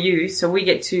for you, so we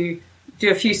get to do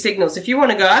a few signals. If you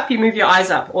want to go up, you move your eyes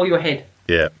up or your head.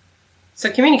 Yeah. So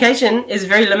communication is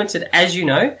very limited, as you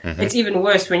know. Mm-hmm. It's even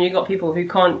worse when you've got people who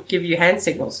can't give you hand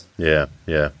signals. Yeah.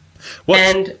 Go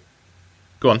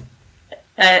on.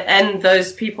 And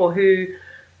those people who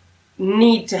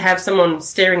need to have someone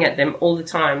staring at them all the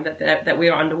time that we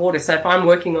are underwater. So if I'm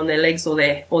working on their legs or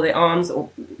their arms, or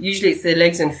usually it's their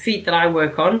legs and feet that I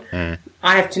work on,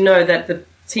 I have to know that the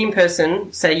team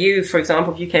person, say you, for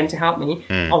example, if you came to help me,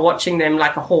 are watching them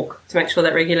like a hawk to make sure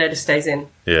that regulator stays in.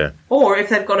 Yeah. Or if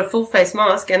they've got a full face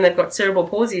mask and they've got cerebral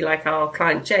palsy like our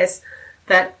client Jess,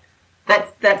 that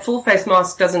that full face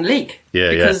mask doesn't leak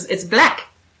because it's black.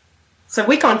 So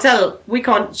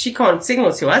she can't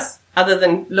signal to us other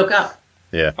than look up.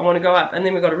 Yeah. I want to go up, and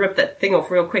then we've got to rip that thing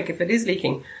off real quick if it is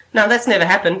leaking. Now, that's never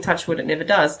happened. Touch wood, it never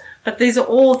does. But these are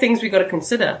all things we've got to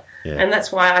consider. Yeah. And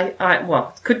that's why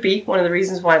it could be one of the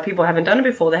reasons why people haven't done it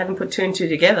before. They haven't put 2 and 2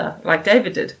 together, like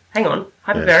David did. Hang on,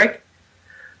 hyperbaric.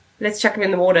 Let's chuck him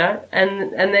in the water,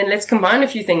 and then let's combine a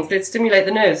few things. Let's stimulate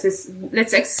the nerves.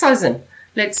 Let's exercise them.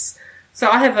 So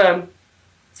I have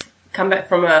come back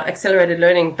from an accelerated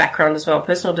learning background as well.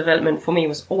 Personal development for me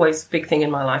was always a big thing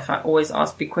in my life. I always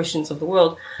asked big questions of the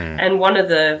world. And one of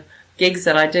the gigs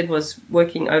that I did was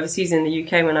working overseas in the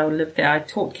UK when I lived there. I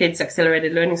taught kids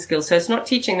accelerated learning skills. So it's not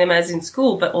teaching them as in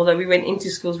school, but although we went into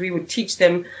schools, we would teach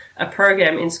them a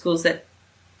program in schools that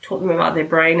taught them about their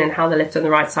brain and how the left and the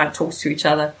right side talks to each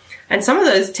other. And some of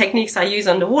those techniques I use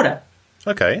underwater.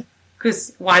 Okay.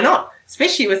 Because why not?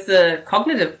 Especially with the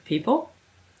cognitive people.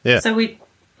 Yeah. So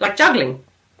like juggling.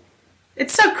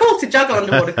 It's so cool to juggle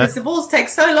underwater because the balls take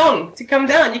so long to come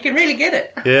down. You can really get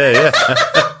it. Yeah.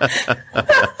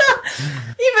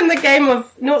 Even the game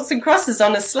of noughts and crosses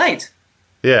on a slate.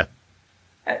 Yeah.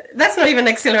 That's not even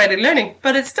accelerated learning,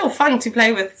 but it's still fun to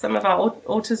play with some of our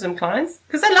autism clients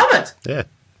because they love it. Yeah.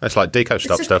 That's like deco It's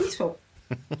just stuff. peaceful.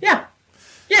 Yeah.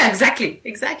 Yeah, exactly.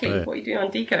 What you do on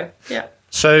deco. Yeah.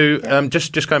 So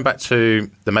just going back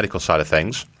to the medical side of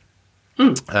things,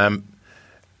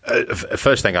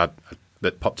 first thing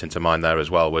that popped into mind there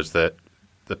as well was that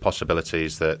the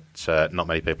possibilities that not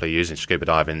many people are using scuba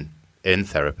diving in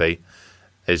therapy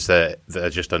is that they're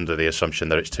just under the assumption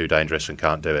that it's too dangerous and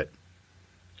can't do it.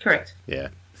 Correct. Yeah.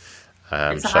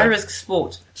 It's a high-risk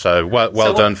sport. So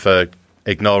well done for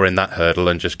ignoring that hurdle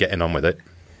and just getting on with it.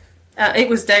 It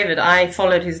was David. I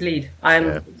followed his lead.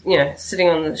 I'm, sitting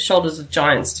on the shoulders of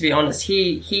giants, to be honest.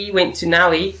 He went to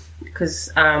NAUI because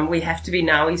we have to be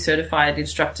NAUI certified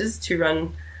instructors to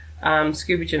run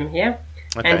scuba gym here.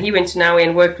 Okay. And he went to NAUI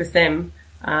and worked with them.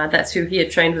 That's who he had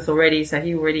trained with already, so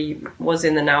he already was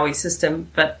in the NAUI system.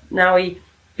 But NAUI,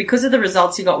 because of the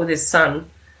results he got with his son,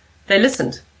 they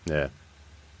listened. Yeah.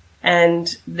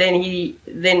 And then he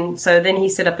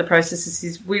set up the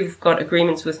processes. We've got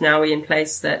agreements with NAUI in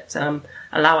place that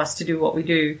allow us to do what we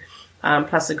do,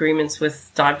 plus agreements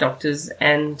with dive doctors.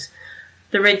 And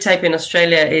the red tape in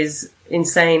Australia is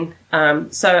insane.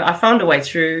 So I found a way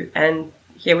through, and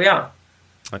here we are.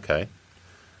 Okay.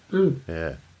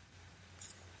 Yeah.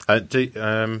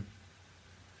 I'm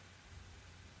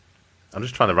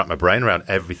just trying to wrap my brain around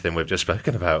everything we've just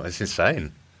spoken about. It's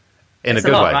insane. It's a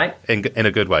good way. Right? In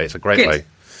a good way. It's a great way.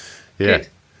 Yeah. Good.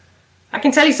 I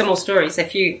can tell you some more stories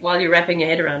while you're wrapping your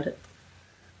head around it.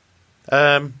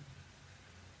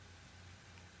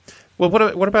 Well,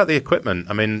 what about the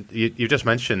equipment? I mean, you just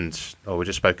mentioned, or we've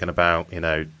just spoken about,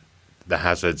 the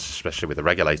hazards, especially with the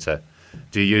regulator.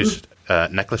 Do you use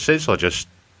necklaces or just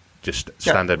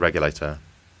standard regulator?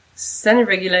 Standard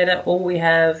regulator, or we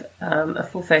have a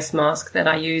full face mask that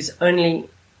I use only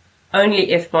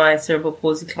if my cerebral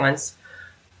palsy clients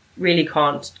really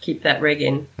can't keep that reg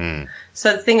in.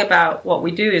 So the thing about what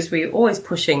we do is we're always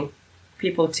pushing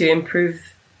people to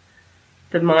improve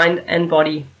the mind and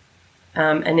body.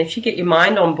 And if you get your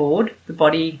mind on board, the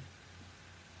body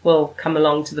will come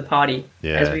along to the party,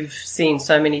 as we've seen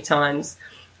so many times.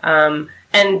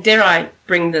 And dare I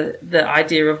bring the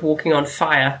idea of walking on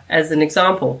fire as an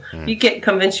example. You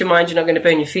convince your mind you're not going to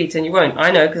burn your feet, and you won't. I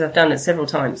know because I've done it several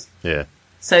times. Yeah.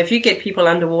 So if you get people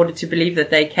underwater to believe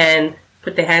that they can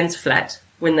put their hands flat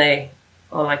when they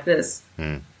are like this,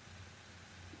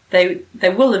 they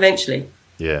will eventually.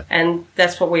 Yeah. And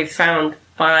that's what we've found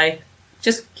by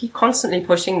just keep constantly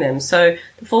pushing them. So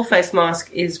the full face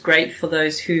mask is great for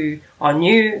those who are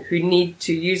new, who need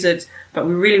to use it, but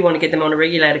we really want to get them on a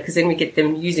regulator because then we get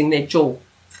them using their jaw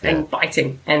and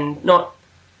biting and not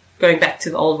going back to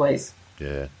the old ways.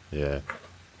 Yeah, yeah.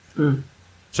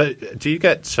 So do you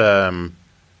get...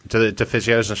 Do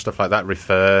physios and stuff like that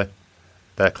refer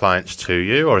their clients to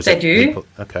you, or is they it do? People?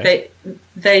 Okay,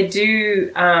 they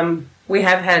do. We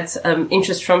have had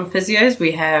interest from physios.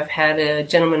 We have had a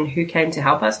gentleman who came to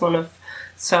help us.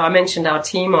 So I mentioned our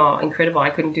team are incredible.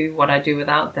 I couldn't do what I do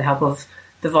without the help of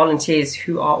the volunteers,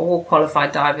 who are all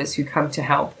qualified divers who come to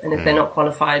help. And if they're not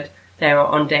qualified, they are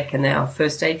on deck and they are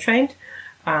first aid trained.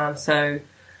 So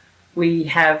we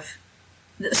have.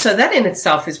 So that in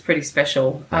itself is pretty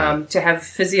special, to have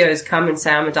physios come and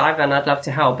say, I'm a diver and I'd love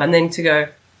to help. And then to go,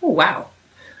 oh, wow.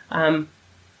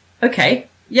 Okay.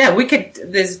 Yeah,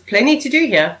 there's plenty to do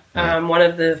here. One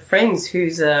of the friends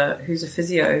who's a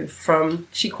physio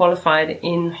she qualified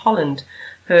in Holland.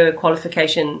 Her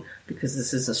qualification, because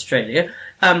this is Australia,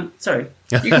 Sorry,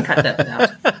 you can cut that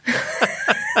out.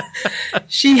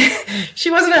 She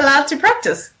wasn't allowed to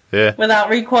practice without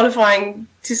requalifying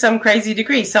to some crazy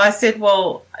degree. So I said,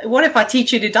 well, what if I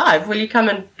teach you to dive? Will you come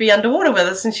and be underwater with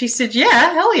us? And she said,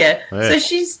 yeah, hell yeah. So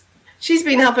she's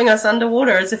been helping us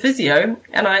underwater as a physio,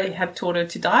 and I have taught her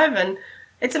to dive, and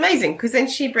it's amazing because then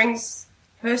she brings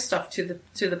her stuff to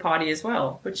the party as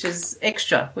well, which is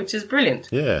extra, which is brilliant.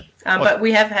 Yeah. But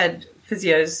we have had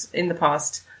physios in the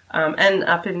past, and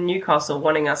up in Newcastle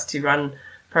wanting us to run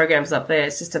programs up there.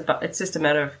 It's just a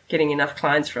matter of getting enough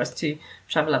clients for us to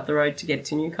travel up the road to get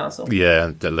to Newcastle.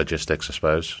 Yeah, the logistics, I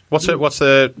suppose. What's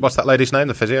that lady's name?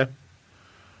 The physio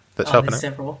that's helping there's her?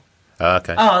 several.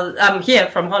 Okay. Here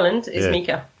from Holland is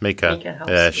Mika. Mika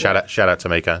helps. Yeah, shout out to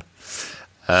Mika.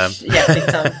 Yeah, big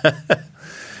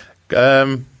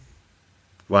time.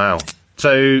 Wow.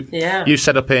 So you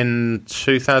set up in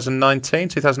 2019,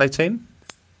 2018?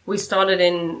 We started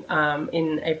in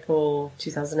April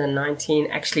 2019,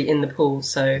 actually in the pool.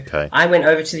 So I went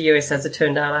over to the US as it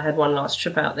turned out. I had one last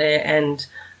trip out there, and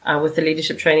with the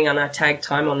leadership training, and I tagged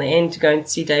time on the end to go and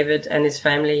see David and his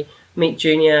family, meet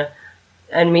Junior,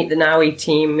 and meet the Naui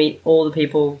team, meet all the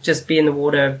people, just be in the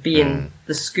water, be in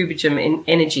the scuba gym in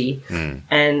energy,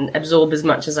 and absorb as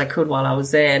much as I could while I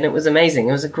was there. And it was amazing.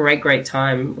 It was a great, great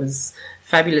time. It was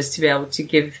fabulous to be able to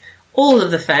give all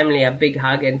of the family a big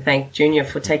hug and thank Junior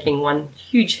for taking one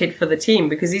huge hit for the team,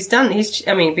 because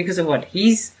because of what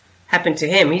he's happened to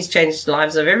him, he's changed the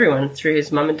lives of everyone through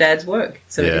his mum and dad's work.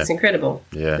 So it's incredible.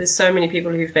 Yeah. There's so many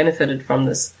people who've benefited from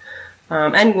this,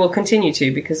 and will continue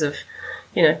to, because of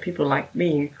people like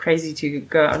me, crazy to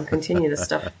go out and continue this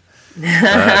stuff.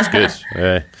 That's good.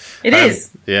 Yeah. It is.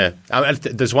 Yeah.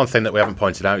 There's one thing that we haven't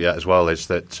pointed out yet as well, is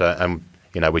that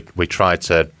we tried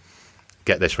to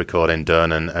get this recording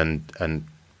done and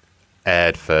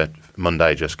aired for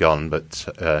Monday just gone, but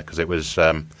because it was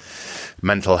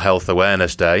Mental Health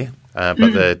Awareness Day, but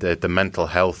the mental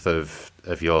health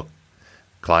of your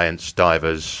clients,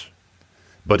 divers,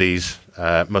 buddies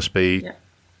must be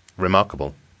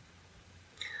remarkable.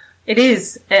 It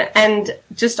is. And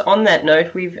just on that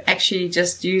note, we've actually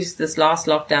just used this last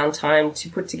lockdown time to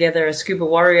put together a Scuba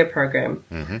Warrior program.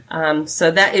 So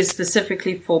that is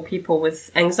specifically for people with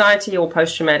anxiety or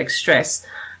post-traumatic stress.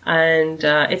 And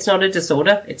it's not a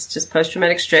disorder. It's just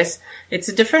post-traumatic stress. It's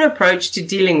a different approach to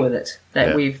dealing with it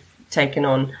that we've taken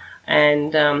on.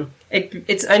 And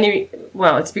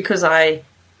it's because I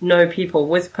know people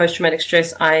with post-traumatic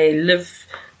stress. I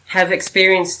have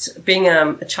experienced being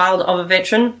a child of a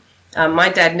veteran. My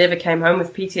dad never came home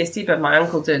with PTSD, but my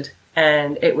uncle did.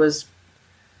 And it was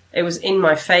in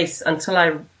my face until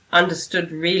I understood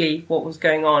really what was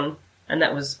going on. And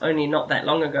that was only not that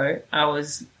long ago. I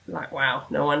was like, wow,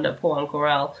 no wonder poor Uncle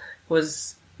Raoul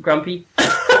was grumpy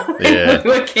when we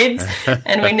were kids.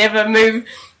 And we never move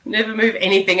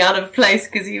anything out of place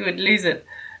because he would lose it.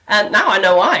 And now I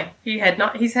know why. He's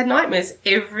had nightmares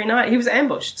every night. He was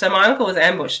ambushed. So my uncle was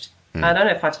ambushed. I don't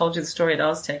know if I told you the story at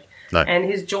Aztec. No. And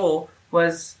his jaw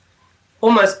was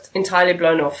almost entirely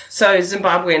blown off. So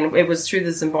Zimbabwean, it was through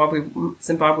the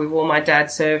Zimbabwe War. My dad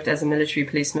served as a military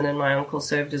policeman, and my uncle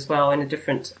served as well in a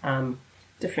different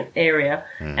area.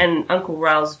 And Uncle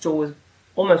Raoul's jaw was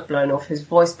almost blown off. His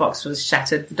voice box was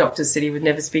shattered. The doctor said he would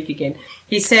never speak again.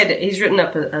 He said, he's written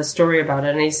up a story about it,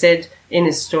 and he said in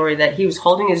his story that he was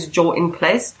holding his jaw in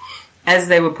place as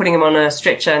they were putting him on a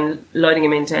stretcher and loading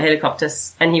him into a helicopter,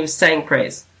 and he was saying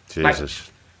prayers. Jesus.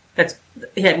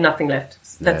 He had nothing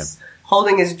left. That's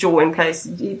holding his jaw in place,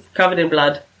 covered in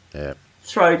blood. Yeah.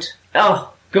 Throat.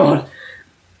 Oh, God.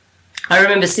 I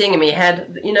remember seeing him. He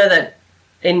had, that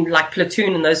in like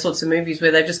Platoon and those sorts of movies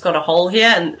where they've just got a hole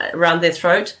here and around their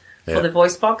throat for the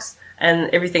voice box, and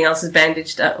everything else is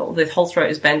bandaged up, or the whole throat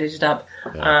is bandaged up.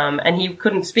 Yeah. And he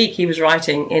couldn't speak. He was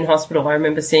writing in hospital. I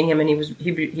remember seeing him, and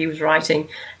he was writing.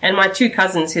 And my two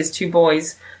cousins, his two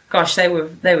boys, gosh, they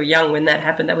were young when that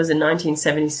happened. That was in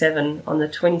 1977, on the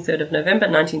 23rd of November,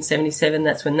 1977.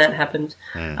 That's when that happened.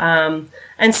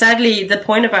 And sadly,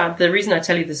 the reason I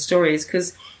tell you this story is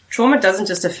because trauma doesn't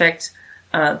just affect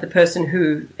the person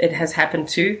who it has happened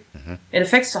to. It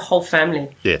affects the whole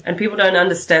family. Yeah. And people don't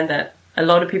understand that. A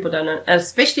lot of people don't know,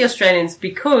 especially Australians,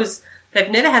 because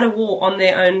they've never had a war on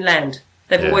their own land.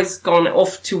 They've always gone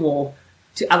off to war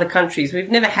to other countries. We've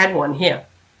never had one here.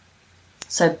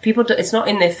 So it's not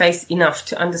in their face enough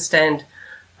to understand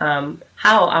how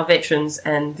our veterans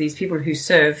and these people who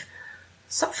serve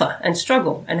suffer and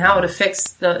struggle, and how it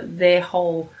affects their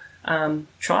whole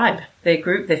tribe, their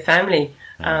group, their family.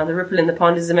 The ripple in the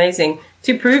pond is amazing.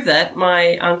 To prove that,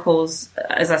 my uncle's,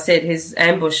 as I said, his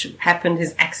ambush happened,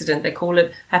 his accident, they call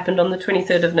it, happened on the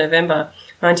 23rd of November,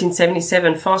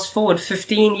 1977. Fast forward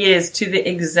 15 years to the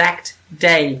exact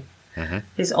day.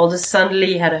 His oldest son,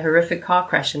 Lee, had a horrific car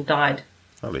crash and died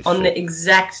on the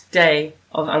exact day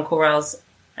of Uncle Raoul's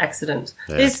accident.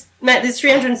 Yeah. There's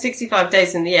 365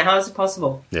 days in the year. How is it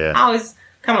possible? Yeah.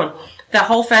 Come on. The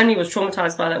whole family was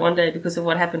traumatized by that one day because of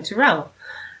what happened to Raoul.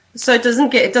 So it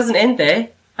doesn't end there.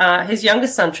 His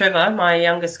youngest son, Trevor, my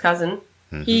youngest cousin,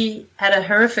 he had a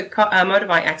horrific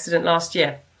motorbike accident last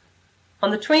year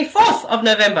on the 24th of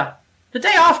November, the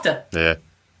day after. Yeah.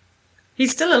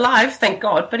 He's still alive, thank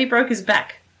God, but he broke his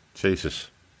back. Jesus.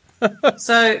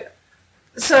 So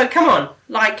come on,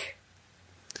 like,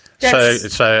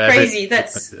 that's crazy.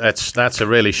 That's a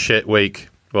really shit week.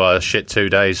 Well, a shit 2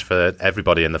 days for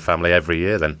everybody in the family every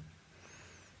year then.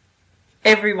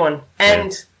 Everyone.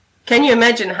 And can you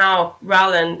imagine how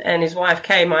Raoul and his wife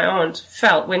Kay, my aunt,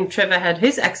 felt when Trevor had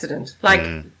his accident? Like,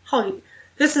 holy,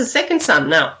 this is second son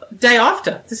now, day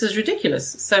after. This is ridiculous.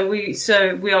 So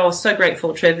we are so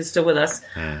grateful Trevor's still with us,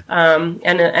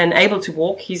 and able to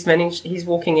walk. He's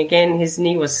walking again. His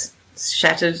knee was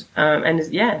shattered, and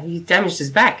he damaged his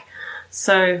back.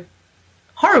 So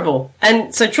horrible.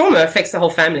 And so trauma affects the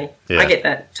whole family. Yeah. I get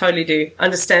that. Totally do.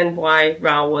 Understand why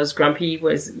Raoul was grumpy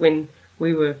when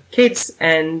we were kids,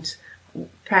 and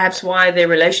perhaps why their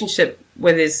relationship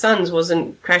with his sons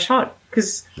wasn't crash hot.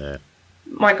 Because,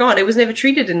 my God, it was never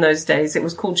treated in those days. It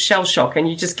was called shell shock, and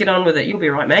you just get on with it. You'll be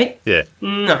right, mate. Yeah.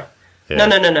 No.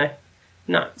 Yeah.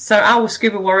 No. So our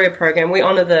Scuba Warrior program, we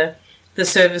honour the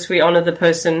service, we honour the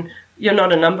person. You're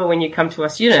not a number when you come to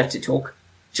us. You don't have to talk.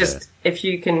 Just if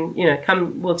you can,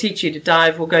 come, we'll teach you to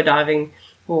dive, we'll go diving,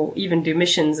 we'll even do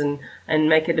missions and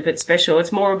make it a bit special.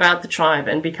 It's more about the tribe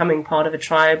and becoming part of a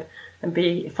tribe and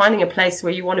finding a place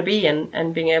where you want to be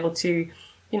and being able to,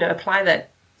 apply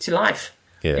that to life.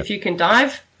 Yeah. If you can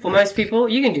dive, for most people,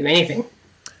 you can do anything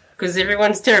because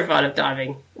everyone's terrified of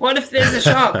diving. What if there's a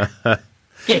shark?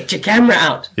 Get your camera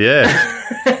out.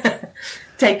 Yeah.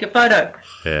 Take a photo.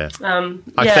 Yeah.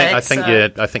 I think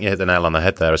you hit the nail on the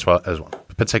head there as well,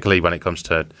 particularly when it comes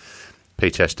to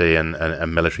PTSD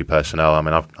and military personnel. I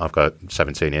mean, I've got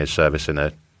 17 years service in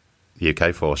the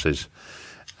UK forces,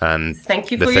 and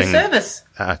thank you for your service.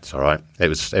 It's all right. It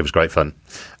was great fun.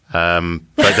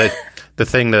 But the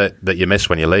thing that you miss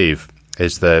when you leave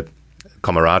is the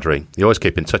camaraderie. You always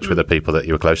keep in touch with the people that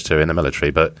you were close to in the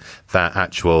military, but that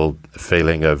actual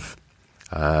feeling of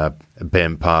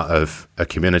being part of a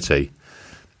community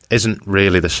isn't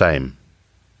really the same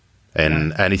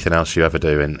in anything else you ever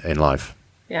do in life.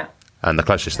 Yeah. And the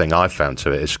closest thing I've found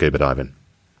to it is scuba diving.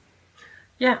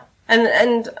 Yeah.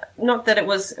 And not that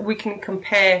we can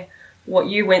compare what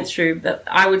you went through, but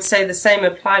I would say the same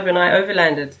applied when I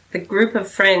overlanded. The group of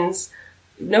friends,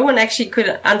 no one actually could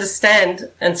understand,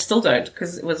 and still don't,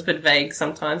 because it was a bit vague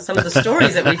sometimes, some of the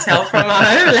stories that we tell from our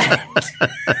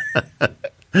overland.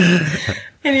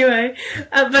 Anyway,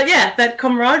 but yeah, that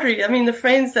camaraderie. I mean, the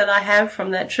friends that I have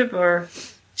from that trip are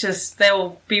just, they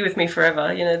will be with me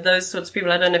forever. Those sorts of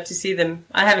people, I don't have to see them.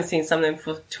 I haven't seen some of them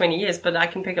for 20 years, but I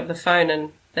can pick up the phone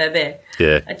and they're there.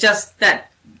 Yeah. Just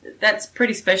that's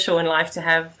pretty special in life to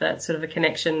have that sort of a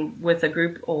connection with a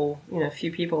group or, a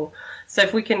few people. So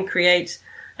if we can create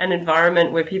an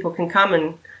environment where people can come,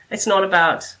 and it's not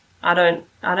about, I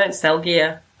don't sell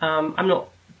gear. I'm not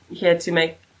here to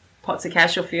make pots of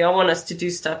cash off you. I want us to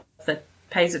do stuff that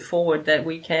pays it forward, that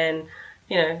we can,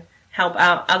 help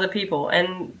out other people.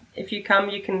 And if you come,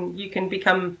 you can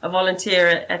become a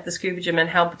volunteer at the scuba gym and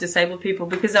help disabled people,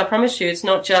 because I promise you, it's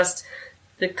not just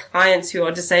the clients who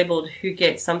are disabled who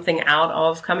get something out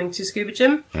of coming to scuba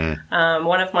gym.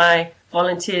 One of my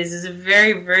volunteers is a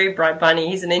very, very bright bunny.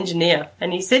 He's an engineer,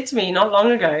 and he said to me not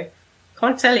long ago,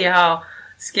 can't tell you how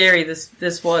scary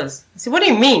this was. I said, what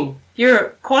do you mean? You're a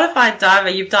qualified diver.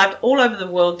 You've dived all over the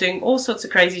world doing all sorts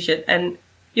of crazy shit, and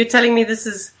you're telling me this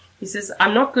is, he says,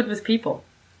 I'm not good with people.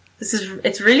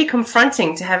 It's really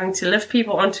confronting to having to lift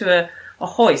people onto a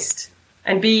hoist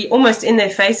and be almost in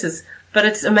their faces, but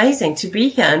it's amazing to be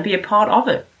here and be a part of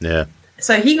it. Yeah.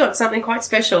 So he got something quite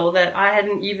special that I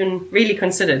hadn't even really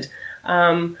considered.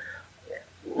 Not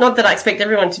that I expect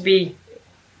everyone to be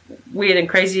weird and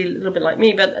crazy, a little bit like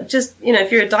me, but just,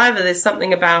 if you're a diver, there's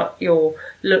something about your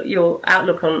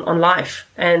outlook on life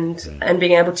and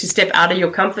being able to step out of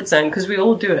your comfort zone, because we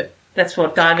all do it. That's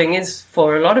what diving is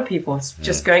for a lot of people. It's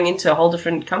just going into a whole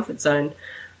different comfort zone,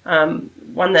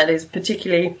 one that is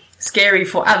particularly scary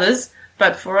for others,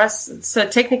 but for us, so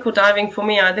technical diving for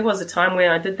me, there was a time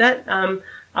where I did that.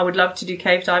 I would love to do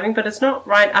cave diving, but it's not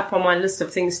right up on my list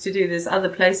of things to do. There's other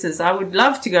places. I would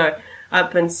love to go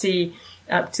up and see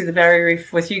up to the Barrier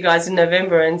Reef with you guys in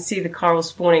November and see the coral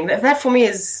spawning. That for me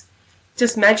is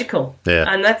just magical. Yeah.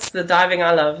 And that's the diving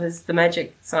I love, is the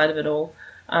magic side of it all.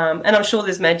 And I'm sure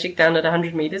there's magic down at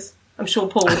 100 meters. I'm sure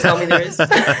Paul will tell me there is.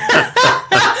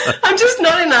 I'm just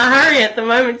not in a hurry at the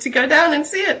moment to go down and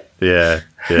see it. Yeah.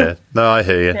 No, I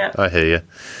hear you. Yeah. I hear you.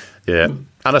 Yeah.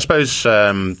 And I suppose,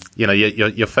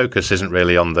 your focus isn't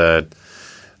really on the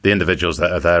individuals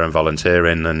that are there and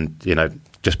volunteering and,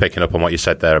 just picking up on what you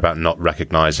said there about not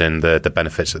recognising the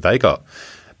benefits that they got.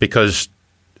 Because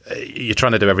you're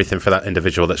trying to do everything for that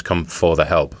individual that's come for the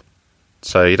help.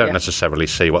 So you don't necessarily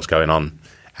see what's going on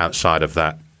outside of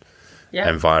that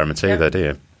environment either, do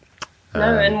you?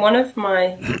 No, and one of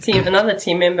my team, another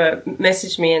team member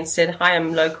messaged me and said, "Hi,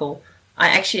 I'm local. I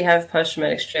actually have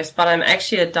post-traumatic stress, but I'm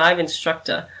actually a dive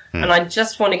instructor, and I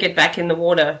just want to get back in the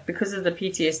water because of the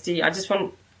PTSD.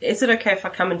 Is it okay if I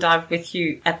come and dive with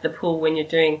you at the pool when you're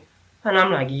doing?" And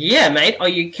I'm like, "Yeah, mate. Are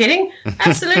you kidding?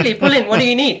 Absolutely. Pull in. What do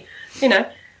you need? To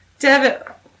have it."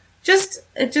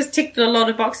 It just ticked a lot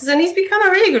of boxes, and he's become a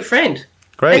really good friend.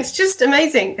 Great. It's just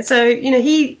amazing. So,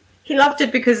 he loved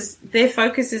it because their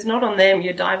focus is not on them.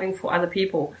 You're diving for other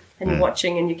people, and you're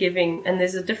watching and you're giving, and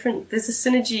there's a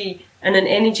synergy and an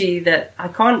energy that I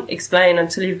can't explain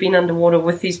until you've been underwater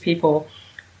with these people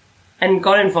and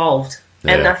got involved.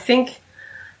 Yeah. And I think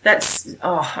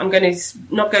I'm going to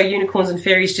not go unicorns and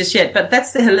fairies just yet, but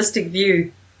that's the holistic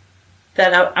view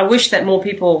that I wish that more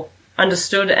people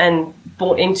understood and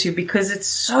bought into, because it's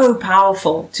so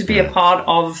powerful to be a part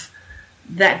of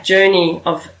that journey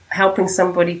of helping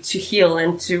somebody to heal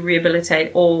and to rehabilitate,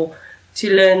 or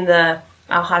to learn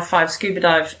our high five scuba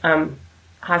dive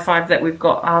high five that we've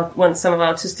got some of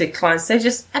our autistic clients. They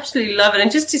just absolutely love it, and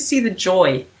just to see the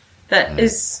joy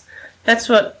that's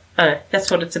what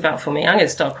it's about for me. I'm going to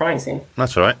start crying soon.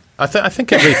 That's all right. I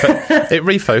think it it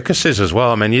refocuses as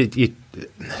well. I mean, you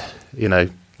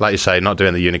like you say, not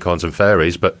doing the unicorns and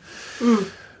fairies, but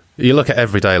you look at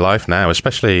everyday life now,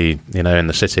 especially, in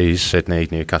the cities, Sydney,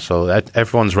 Newcastle,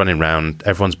 everyone's running around,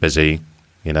 everyone's busy.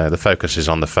 The focus is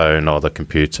on the phone or the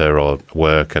computer or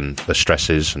work and the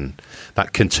stresses and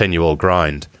that continual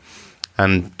grind.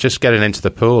 And just getting into the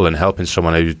pool and helping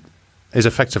someone who is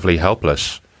effectively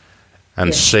helpless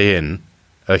and seeing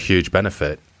a huge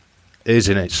benefit is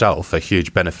in itself a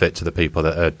huge benefit to the people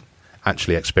that are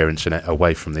actually experiencing it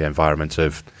away from the environment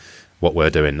of what we're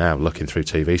doing now, looking through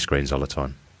TV screens all the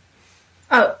time.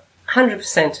 Oh,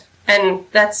 100%. And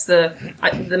that's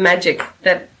the magic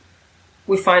that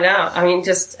we find out. I mean,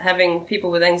 just having people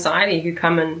with anxiety who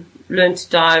come and learn to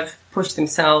dive, push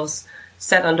themselves,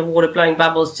 sat underwater blowing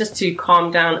bubbles just to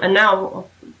calm down. And now,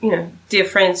 dear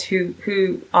friends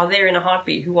who are there in a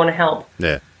heartbeat, who want to help.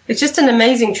 Yeah. It's just an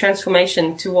amazing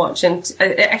transformation to watch. And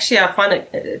actually, I find it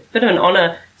a bit of an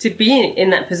honor to be in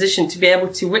that position, to be able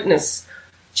to witness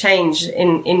change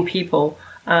in people,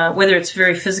 whether it's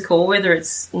very physical, whether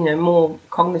it's, more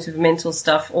cognitive, mental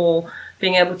stuff, or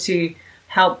being able to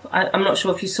help. I'm not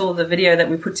sure if you saw the video that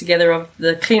we put together of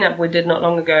the cleanup we did not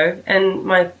long ago. And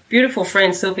my beautiful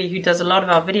friend Sylvie, who does a lot of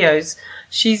our videos,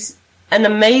 she's an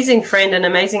amazing friend, an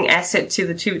amazing asset to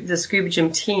the Scuba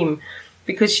Gym team,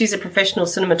 because she's a professional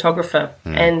cinematographer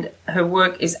and her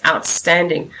work is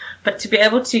outstanding. But to be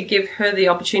able to give her the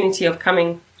opportunity of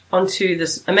coming onto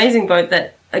this amazing boat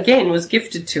that, again, was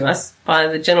gifted to us by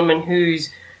the gentleman who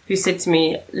said to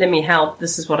me, "Let me help,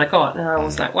 this is what I got." And I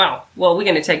was like, wow, well, we're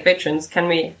going to take veterans. Can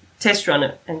we test run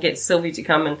it and get Sylvie to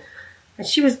come? And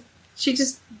she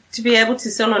just, to be able to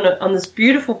sit on this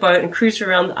beautiful boat and cruise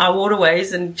around our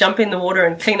waterways and jump in the water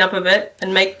and clean up a bit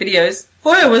and make videos,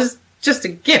 for her was just a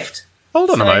gift. Hold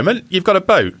on a moment. You've got a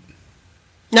boat?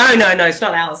 No, it's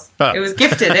not ours. Oh. It was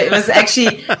gifted. It was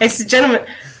actually, it's a gentleman.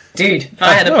 Dude, if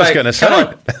I had a boat. I was going to say.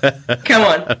 Come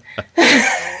on.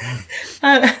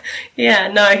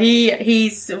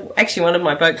 He's actually one of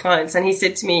my boat clients, and he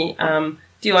said to me,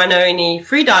 do I know any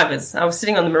free divers? I was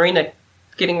sitting on the marina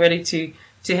getting ready to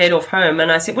head off home,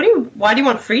 and I said, why do you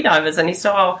want free divers? And he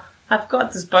said, I've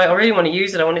got this boat, I really want to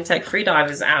use it, I want to take free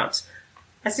divers out.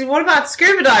 I said, what about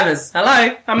scuba divers?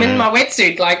 Hello, I'm in my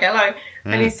wetsuit, hello.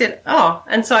 And he said,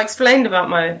 and so I explained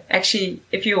about actually,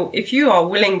 if you are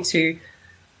willing to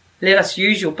let us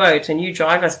use your boat and you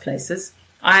drive us places,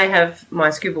 I have my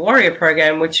Scuba Warrior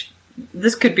program, which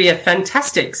this could be a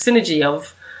fantastic synergy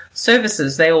of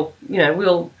services.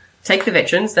 We'll take the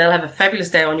veterans, they'll have a fabulous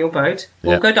day on your boat,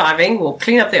 we'll go diving, we'll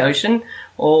clean up the ocean,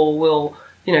 or we'll,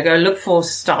 go look for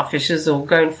starfishes, or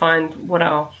go and find what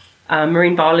our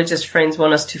marine biologist friends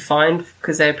want us to find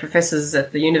because they're professors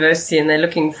at the university and they're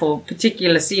looking for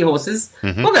particular seahorses.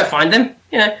 We'll go find them,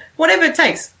 whatever it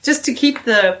takes, just to keep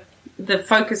the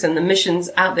focus and the missions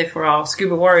out there for our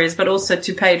scuba warriors, but also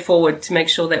to pay it forward to make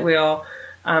sure that we are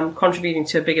contributing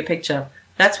to a bigger picture.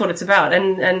 That's what it's about.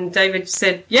 And David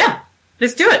said, yeah,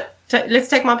 let's do it. Let's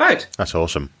take my boat. That's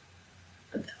awesome.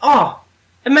 Oh,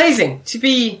 amazing to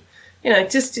be,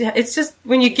 it's just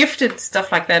when you're gifted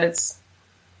stuff like that, it's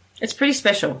pretty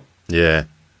special. Yeah.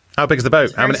 How big is the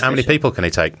boat? How many people can he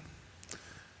take?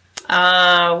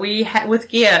 With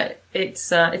gear,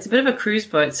 it's a bit of a cruise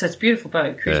boat, so it's a beautiful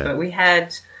boat, boat. We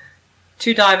had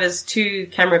 2 divers, 2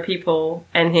 camera people,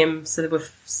 and him, so there were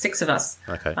 6 of us.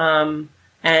 Okay.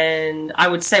 And I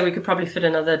would say we could probably fit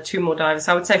another 2 more divers.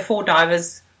 I would say 4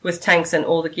 divers with tanks and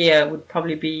all the gear would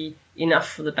probably be enough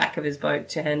for the back of his boat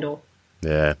to handle.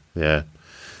 Yeah, yeah.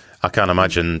 I can't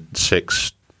imagine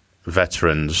 6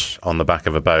 veterans on the back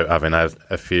of a boat having had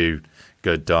a few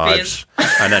good dives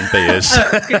and then beers.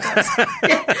 Good dives.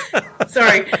 Yeah.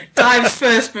 Sorry, dives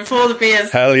first before the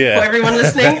beers. Hell yeah. For everyone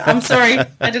listening, I'm sorry,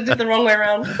 I did it the wrong way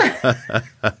around.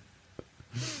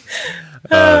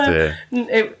 Oh dear.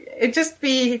 It just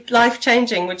be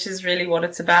life-changing, which is really what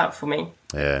it's about for me.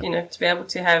 Yeah. To be able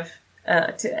to have,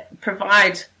 to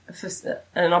provide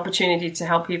an opportunity to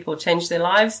help people change their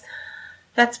lives,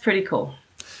 that's pretty cool.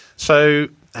 So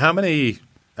how many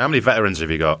veterans have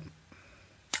you got?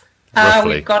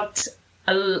 Roughly? We've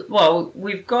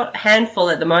got a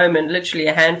handful at the moment, literally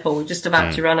a handful. We're just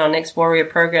about to run our next Warrior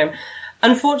program.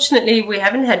 Unfortunately, we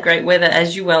haven't had great weather,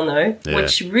 as you well know,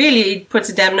 which really puts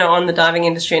a damper on the diving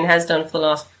industry and has done for the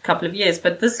last couple of years.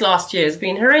 But this last year has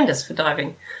been horrendous for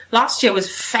diving. Last year was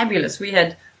fabulous. We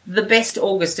had the best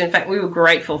August. In fact, we were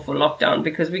grateful for lockdown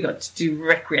because we got to do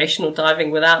recreational diving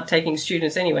without taking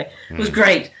students anyway. It was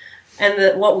great.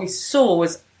 And what we saw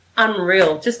was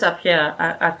unreal. Just up here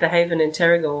at the Haven in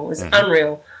Terrigal was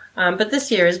unreal. But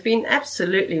this year has been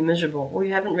absolutely miserable.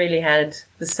 We haven't really had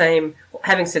the same.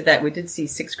 Having said that, we did see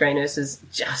 6 grey nurses,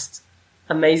 just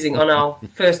amazing. On our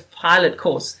first pilot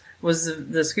course was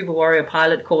the Scuba Warrior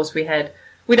pilot course we had.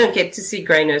 We don't get to see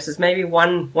grey nurses, maybe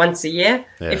once a year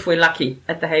if we're lucky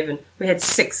at the Haven. We had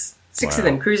 6 of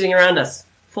them cruising around us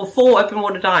for 4 open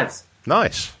water dives.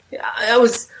 Nice. It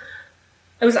was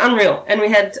unreal. And we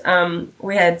had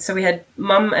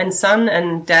mum and son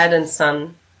and dad and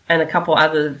son and a couple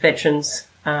other veterans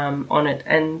on it.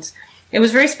 And it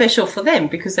was very special for them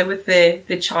because they're with their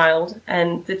child,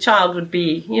 and the child would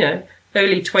be,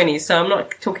 early 20s, so I'm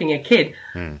not talking a kid.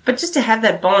 But just to have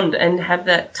that bond and have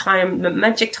that time, the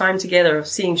magic time together of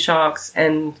seeing sharks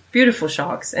and beautiful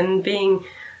sharks and being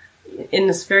in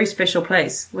this very special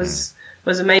place was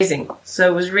amazing.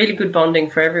 So it was really good bonding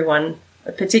for everyone,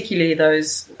 particularly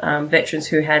those veterans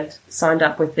who had signed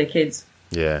up with their kids.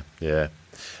 Yeah, yeah.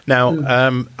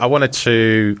 Now, I wanted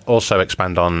to also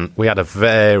expand on, we had a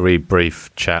very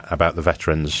brief chat about the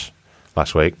veterans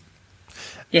last week.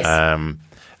 Yes.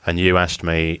 And you asked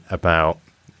me about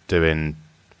doing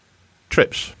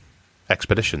trips,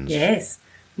 expeditions. Yes.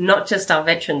 Not just our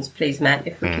veterans, please, Matt,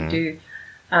 if we could do.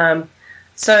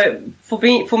 So for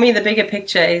me, the bigger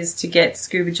picture is to get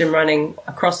Scuba Gym running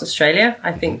across Australia.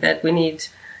 I think that the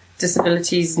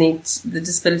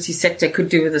disability sector could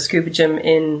do with a scuba gym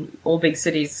in all big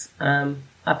cities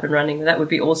up and running. That would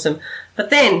be awesome. But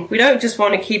then we don't just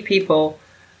want to keep people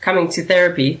coming to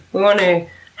therapy. We want to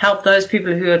help those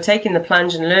people who are taking the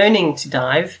plunge and learning to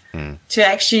dive to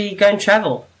actually go and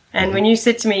travel. And when you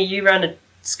said to me you run a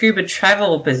scuba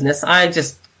travel business, I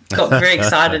just got very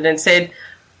excited and said,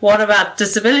 what about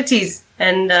disabilities?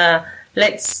 And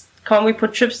can't we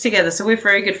put trips together? So we're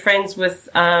very good friends with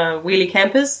Wheelie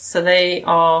Campers. So they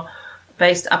are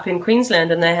based up in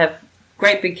Queensland, and they have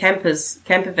great big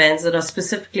camper vans that are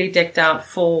specifically decked out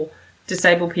for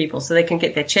disabled people. So they can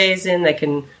get their chairs in, they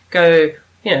can go,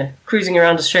 cruising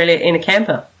around Australia in a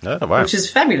camper, which is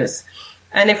fabulous.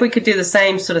 And if we could do the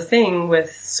same sort of thing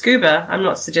with scuba, I'm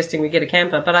not suggesting we get a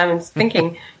camper, but I'm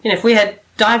thinking, if we had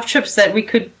dive trips that we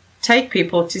could take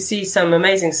people to see some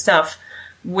amazing stuff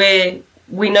where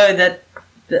we know that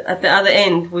at the other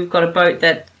end we've got a boat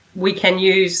that we can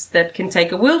use that can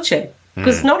take a wheelchair,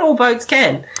 because not all boats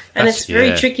can. And it's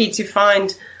very tricky to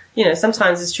find,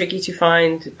 sometimes it's tricky to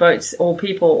find boats or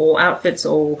people or outfits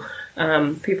or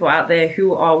people out there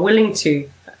who are willing to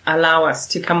allow us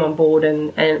to come on board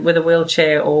and with a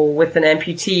wheelchair or with an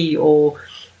amputee or,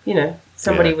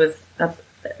 somebody with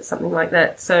something like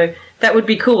that. So that would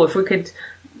be cool if we could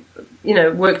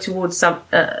work towards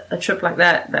a trip like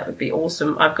that. That would be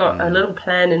awesome. I've got a little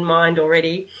plan in mind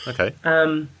already. Okay.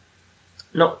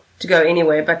 Not to go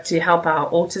anywhere, but to help our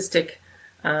autistic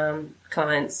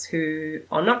clients who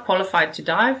are not qualified to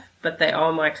dive, but they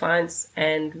are my clients,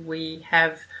 and we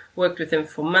have worked with them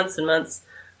for months and months.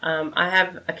 I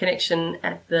have a connection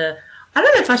at I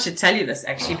don't know if I should tell you this,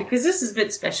 actually, because this is a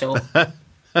bit special.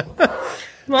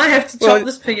 Might have to chop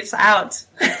this piece out.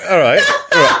 All right.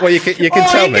 Well, you can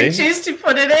tell me. Or you can choose to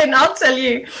put it in. I'll tell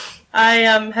you. I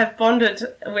have bonded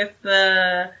with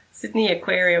the Sydney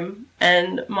Aquarium,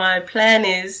 and my plan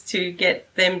is to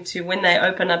get them to, when they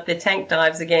open up their tank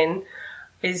dives again,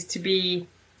 is to be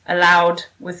allowed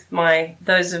with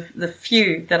those of the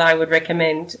few that I would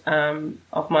recommend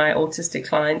of my autistic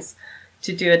clients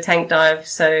to do a tank dive,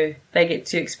 so they get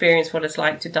to experience what it's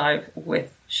like to dive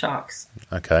with sharks.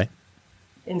 Okay.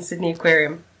 In Sydney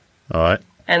Aquarium. All right.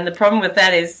 And the problem with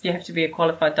that is you have to be a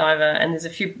qualified diver, and there's a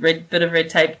few bit of red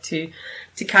tape to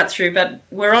cut through, but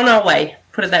we're on our way,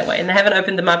 put it that way, and they haven't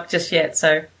opened them up just yet.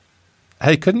 So,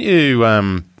 hey, couldn't you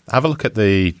have a look at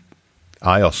the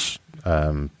IOS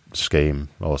scheme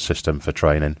or system for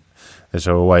training? Is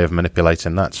there a way of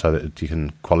manipulating that so that you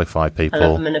can qualify people? I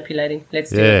love manipulating.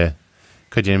 Let's do it. Yeah.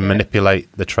 Could you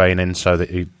manipulate the training so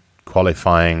that you're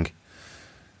qualifying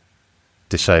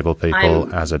disabled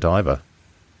people as a diver?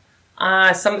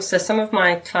 Some of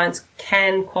my clients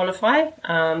can qualify,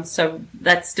 so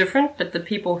that's different. But the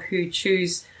people who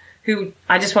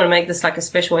I just want to make this like a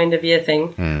special end of year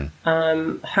thing,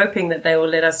 hoping that they will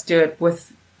let us do it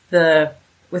with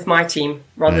my team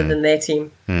rather than their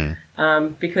team,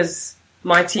 because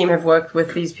my team have worked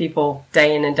with these people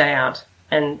day in and day out,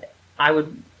 and I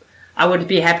would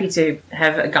be happy to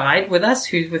have a guide with us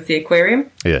who's with the aquarium.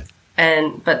 Yeah.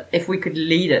 But if we could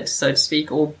lead it, so to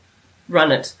speak, or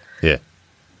run it. Yeah.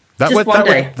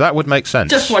 That would make sense.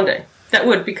 Just one day. That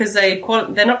would, because they're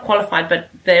not qualified, but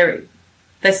they're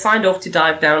signed off to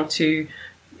dive down to,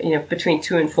 between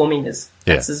 2 and 4 meters.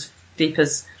 Yeah. That's as deep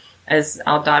as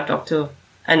our dive doctor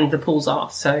and the pools are.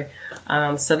 So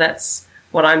that's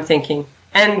what I'm thinking.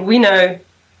 And we know,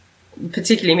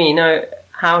 particularly me, know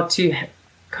how to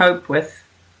cope with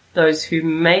those who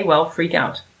may well freak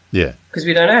out. Yeah. Because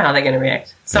we don't know how they're going to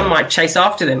react. Some might chase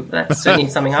after them. That's certainly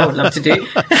something I would love to do.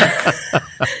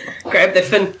 Grab their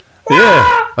fin.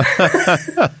 Yeah.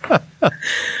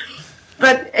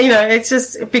 But, it's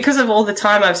just because of all the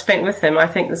time I've spent with them, I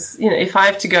think this, if I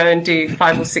have to go and do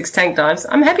 5 or 6 tank dives,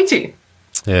 I'm happy to.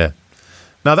 Yeah.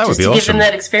 No, that would be awesome. Just to give them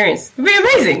that experience. It would be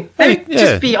amazing. They'd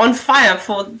just be on fire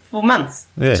for months.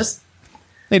 Yeah.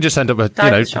 You just end up with,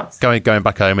 going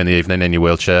back home in the evening in your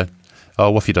wheelchair.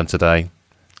 Oh, what have you done today?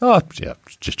 Oh, yeah,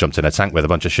 just jumped in a tank with a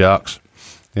bunch of sharks.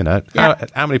 How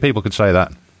many people could say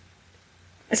that?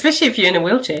 Especially if you're in a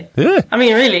wheelchair. Yeah. I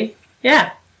mean, really,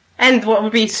 yeah. And what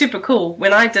would be super cool,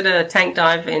 when I did a tank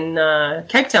dive in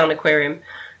Cape Town Aquarium,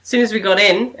 as soon as we got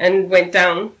in and went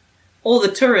down, all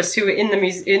the tourists who were in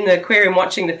the aquarium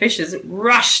watching the fishes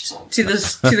rushed to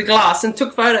the glass and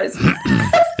took photos.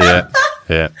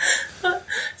 Yeah.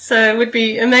 So it would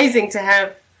be amazing to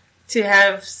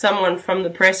have someone from the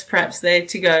press perhaps there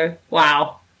to go,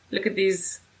 wow, look at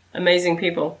these amazing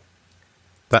people.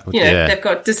 They've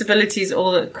got disabilities,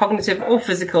 or cognitive or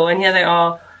physical, and here they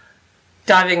are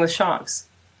diving with sharks.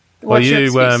 Well,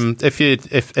 if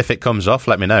it comes off,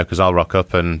 let me know, because I'll rock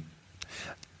up and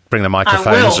bring the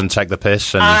microphones and take the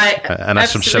piss and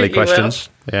ask some silly questions.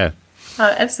 Will. Yeah,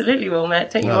 I absolutely will,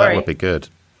 Matt. Don't you worry. That would be good.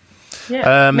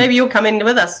 Yeah, maybe you'll come in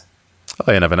with us.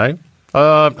 Oh, you never know.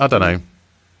 I don't know.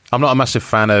 I'm not a massive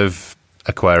fan of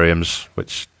aquariums,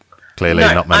 which clearly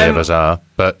not many of us are.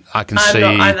 But I can see.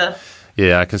 Not either.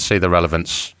 Yeah, I can see the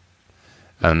relevance,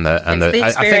 I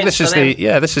think this is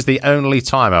the only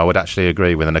time I would actually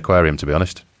agree with an aquarium, to be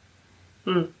honest.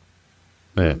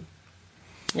 Yeah.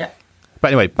 Yeah. But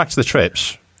anyway, back to the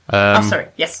trips. Sorry.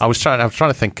 Yes. I was trying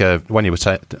to think of, when you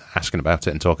were asking about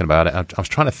it and talking about it, I was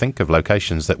trying to think of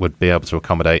locations that would be able to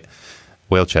accommodate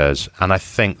wheelchairs, and I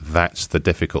think that's the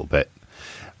difficult bit.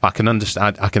 I can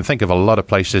understand. I can think of a lot of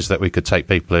places that we could take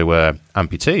people who were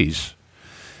amputees,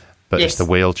 but it's the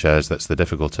wheelchairs that's the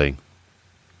difficulty.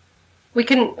 We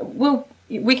can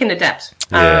adapt.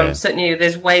 Yeah. Certainly,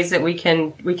 there's ways that we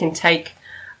can take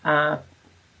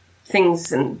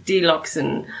things and D-locks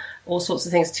and all sorts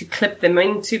of things to clip them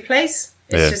into place.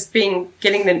 It's just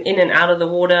getting them in and out of the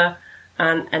water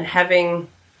and having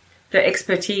the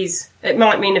expertise. It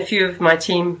might mean a few of my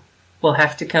team will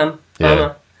have to come.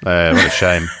 Yeah. What a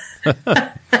shame.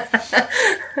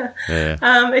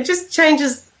 It just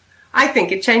changes. I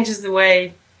think it changes the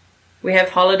way we have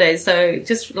holidays. So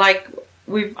just like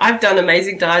I've done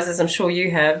amazing dives, as I'm sure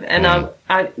you have, and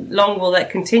how long will that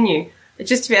continue? It's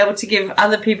just to be able to give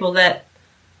other people that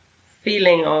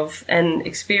feeling of and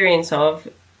experience of,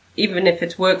 even if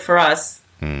it's work for us,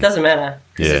 Doesn't matter.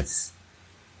 'Cause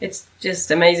it's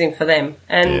just amazing for them.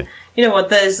 And you know what?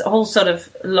 There's a whole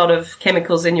lot of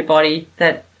chemicals in your body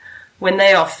that when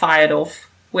they are fired off,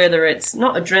 whether it's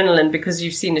not adrenaline because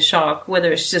you've seen a shark,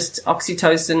 whether it's just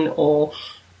oxytocin or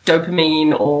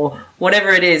dopamine or whatever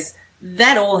it is,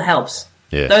 that all helps.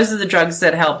 Yeah. Those are the drugs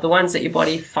that help, the ones that your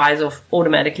body fires off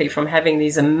automatically from having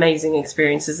these amazing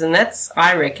experiences. And that's,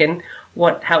 I reckon,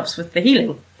 what helps with the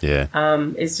healing. Yeah.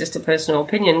 Is just a personal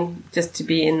opinion, just to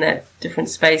be in that different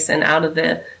space and out of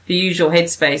the usual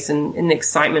headspace and in the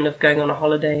excitement of going on a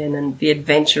holiday and then the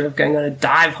adventure of going on a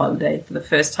dive holiday for the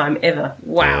first time ever.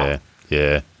 Wow.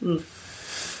 Yeah.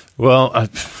 Well,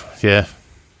 yeah.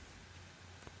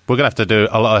 We're going to have to do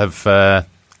a lot of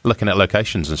looking at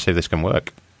locations and see if this can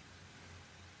work.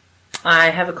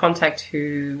 I have a contact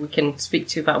who we can speak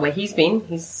to about where he's been.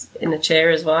 He's in a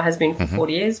chair as well, has been for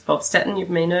 40 years. Bob Staton, you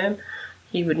may know him.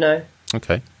 He would know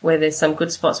where there's some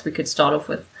good spots we could start off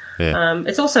with. Yeah.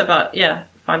 It's also about,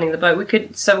 finding the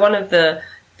boat. So one of the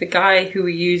guy who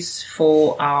we use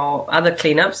for our other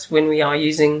cleanups when we are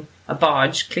using a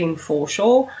barge, Clean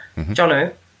Foreshore,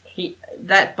 Jono,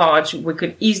 that barge we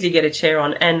could easily get a chair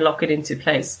on and lock it into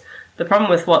place. The problem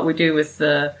with what we do with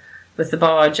the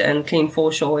barge and Clean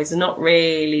Foreshore is not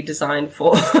really designed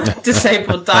for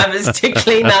disabled divers to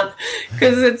clean up,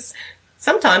 because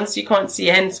sometimes you can't see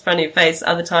your hands in front of your face.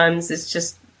 Other times it's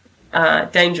just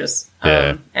dangerous,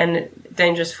 and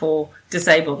dangerous for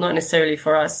disabled, not necessarily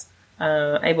for us,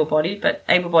 able-bodied, but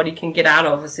able-bodied can get out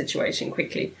of a situation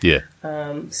quickly. Yeah.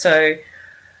 So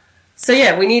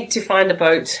we need to find a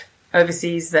boat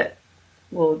overseas that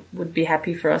would be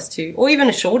happy for us to, or even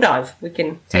a shore dive. We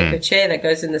can take a chair that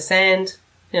goes in the sand,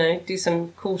 do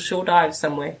some cool shore dives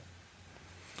somewhere.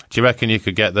 Do you reckon you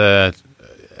could get to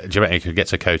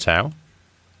Koh Tao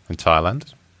in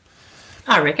Thailand?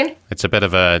 I reckon. It's a bit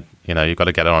of a, you've got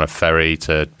to get on a ferry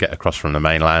to get across from the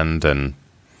mainland, and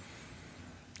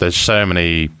there's so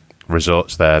many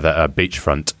resorts there that are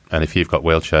beachfront, and if you've got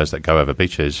wheelchairs that go over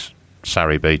beaches,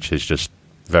 Sari Beach is just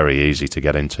very easy to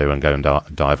get into and go and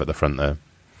dive at the front there.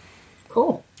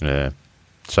 Cool. Yeah,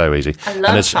 so easy. I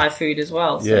love Thai food as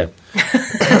well. So.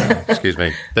 Yeah. Excuse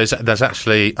me. There's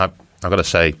actually, I've got to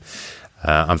say,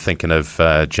 I'm thinking of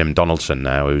Jim Donaldson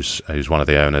now, who's one of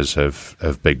the owners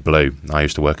of Big Blue. I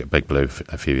used to work at Big Blue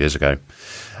a few years ago.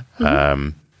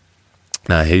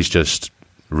 Now he's just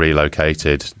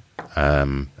relocated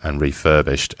and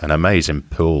refurbished an amazing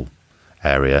pool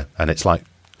area, and it's like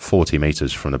 40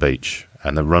 metres from the beach.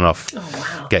 And the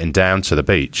runoff getting down to the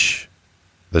beach,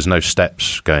 there's no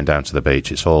steps going down to the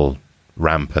beach. It's all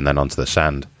ramp and then onto the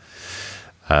sand.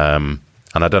 And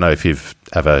I don't know if you've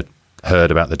ever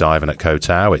heard about the diving at Koh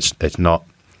Tao. It's not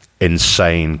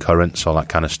insane currents, all that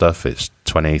kind of stuff. It's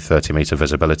 20, 30 metre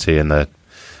visibility in the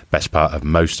best part of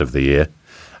most of the year.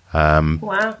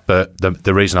 Wow. But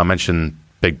the reason I mention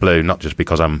Big Blue, not just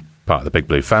because I'm part of the Big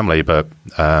Blue family, but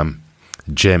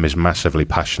Jim is massively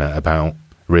passionate about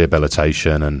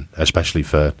rehabilitation, and especially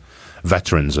for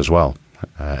veterans as well.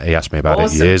 He asked me about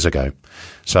it years ago.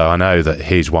 So I know that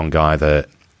he's one guy that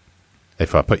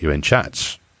if I put you in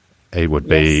chats, he would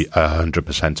be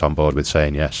 100% on board with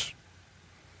saying yes.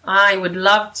 I would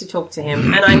love to talk to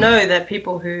him. And I know that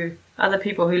other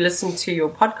people who listen to your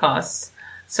podcasts,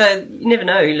 so you never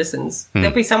know who listens.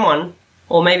 There'll be someone,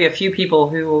 or maybe a few people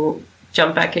who will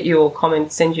jump back at you or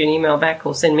comment, send you an email back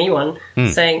or send me one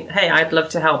saying, hey, I'd love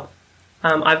to help.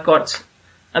 I've got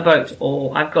a boat,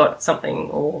 or I've got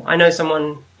something, or I know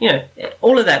someone,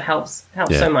 all of that helps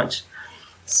so much.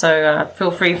 So feel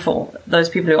free for those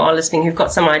people who are listening who've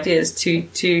got some ideas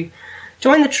to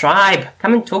join the tribe.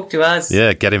 Come and talk to us.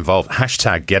 Yeah, get involved.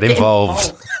 Hashtag get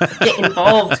involved. Get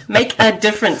involved. Make a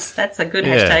difference. That's a good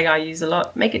hashtag I use a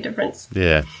lot. Make a difference.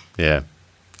 Yeah.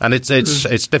 And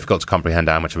it's difficult to comprehend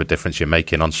how much of a difference you're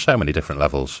making on so many different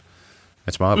levels.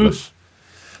 It's marvellous.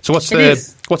 So what's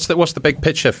the big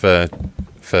picture for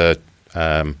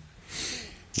the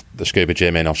scuba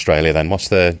gym in Australia then?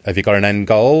 Have you got an end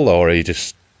goal, or are you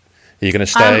going to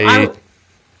stay?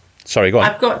 Sorry, go on.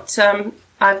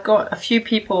 I've got a few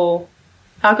people.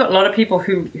 I've got a lot of people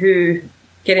who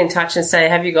get in touch and say,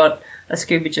 have you got a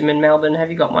scuba gym in Melbourne? Have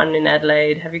you got one in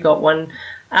Adelaide? Have you got one?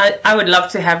 I would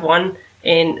love to have one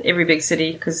in every big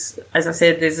city, because, as I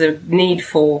said, there's a need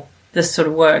for this sort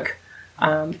of work,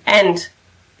 and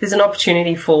there's an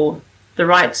opportunity for the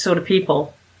right sort of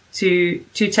people to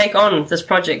take on this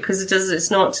project, because it's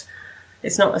not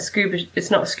a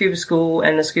scuba school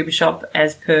and a scuba shop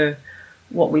as per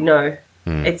what we know.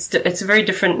 It's a very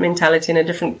different mentality and a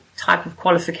different type of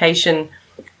qualification,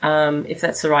 if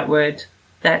that's the right word,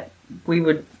 that we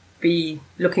would be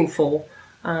looking for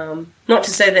Not to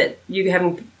say that you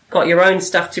haven't got your own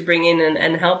stuff to bring in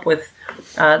and help with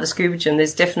the scuba gym.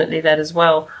 There's definitely that as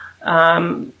well.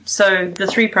 So the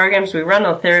 3 programs we run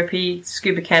are therapy,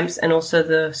 scuba camps, and also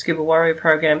the Scuba Warrior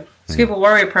program. Scuba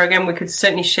Warrior program we could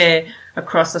certainly share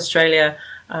across Australia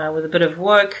with a bit of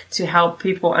work to help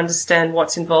people understand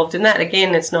what's involved in that.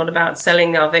 Again, it's not about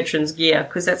selling our veterans gear,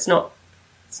 because that's one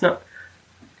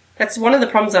of the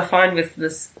problems I find with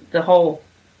the whole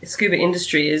scuba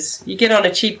industry is you get on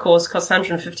a cheap course, costs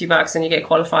 $150 and you get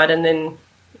qualified, and then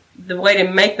the way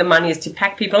to make the money is to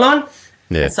pack people on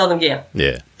and sell them gear.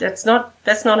 Yeah. That's not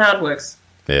how it works.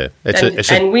 Yeah.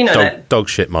 It's a we know dog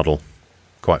shit model,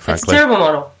 quite frankly. It's a terrible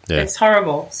model. Yeah. It's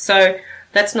horrible. So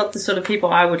that's not the sort of people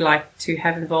I would like to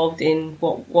have involved in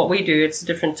what we do. It's a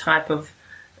different type of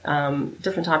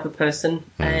person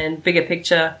and bigger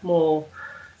picture, more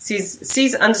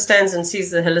understands and sees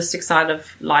the holistic side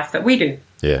of life that we do.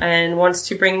 Yeah. And wants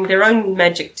to bring their own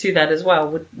magic to that as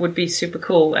well would be super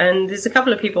cool. And there's a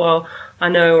couple of people I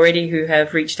know already who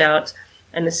have reached out,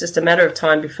 and it's just a matter of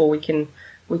time before we can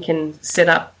set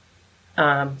up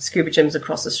scuba gyms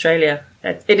across Australia.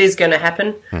 It is going to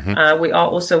happen. We are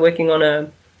also working on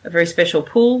a very special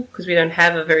pool, because we don't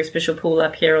have a very special pool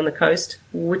up here on the coast,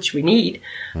 which we need.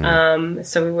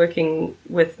 So we're working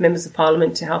with members of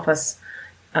Parliament to help us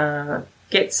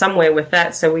get somewhere with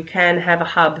that, so we can have a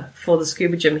hub for the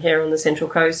scuba gym here on the Central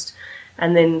Coast,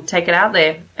 and then take it out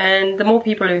there. And the more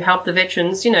people who help the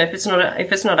veterans, if it's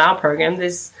not our program,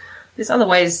 there's other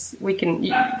ways they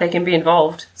can be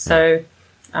involved. So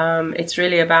it's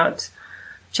really about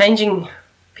changing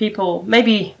people,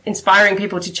 maybe inspiring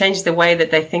people to change the way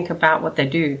that they think about what they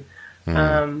do,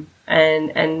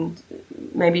 and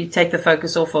maybe take the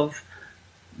focus off of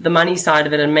the money side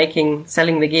of it and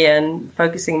selling the gear, and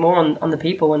focusing more on the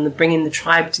people and bringing the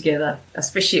tribe together,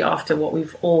 especially after what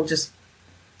we've all just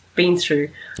been through.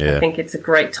 Yeah. I think it's a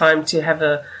great time to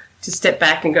step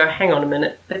back and go, hang on a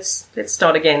minute, let's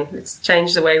start again. Let's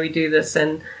change the way we do this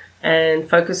and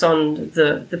focus on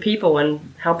the people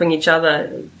and helping each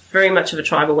other. Very much of a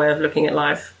tribal way of looking at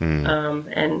life,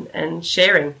 and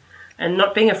sharing, and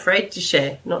not being afraid to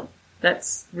share.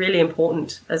 That's really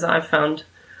important, as I've found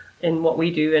in what we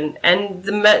do. And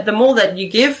the more that you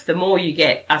give, the more you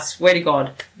get. I swear to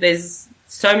God, there's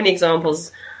so many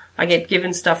examples. I get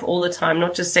given stuff all the time,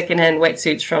 not just secondhand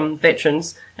wetsuits from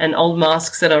veterans and old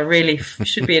masks that are really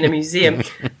should be in a museum.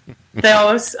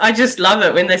 I just love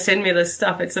it when they send me this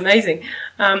stuff. It's amazing.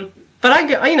 But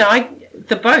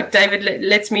the boat, David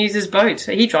lets me use his boat.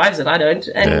 He drives it, I don't.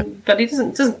 But it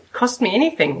doesn't cost me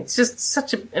anything. It's just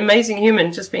such an amazing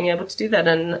human, just being able to do that.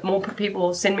 And more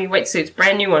people send me wetsuits,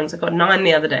 brand new ones. I got 9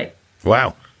 the other day.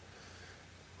 Wow.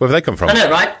 Where have they come from? I know,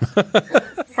 right?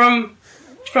 From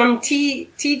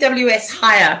TWS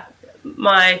Hire.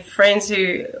 My friends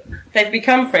they've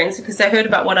become friends because they heard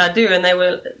about what I do, and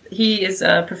he is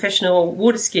a professional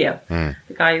water skier,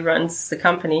 the guy who runs the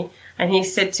company. And he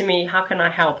said to me, how can I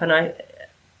help? And I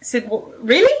said, well,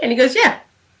 really? And he goes, yeah,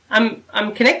 I'm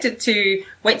connected to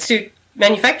wetsuit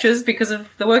manufacturers because of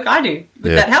the work I do.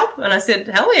 Would that help? And I said,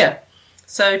 hell yeah.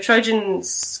 So Trojan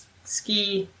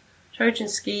Skis,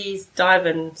 Dive,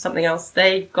 and something else,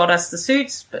 they got us the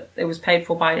suits, but it was paid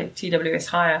for by TWS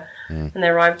Hire. And they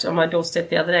arrived on my doorstep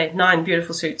the other day. 9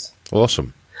 beautiful suits.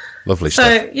 Awesome. Lovely stuff.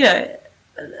 So,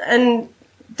 and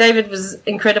David was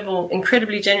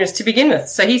incredibly generous to begin with.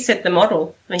 So he set the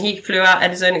model, and he flew out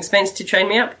at his own expense to train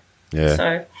me up. Yeah.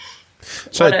 So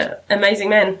what an amazing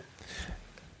man.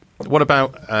 What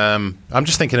about? I'm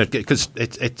just thinking because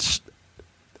it's.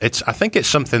 I think it's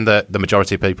something that the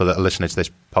majority of people that are listening to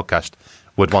this podcast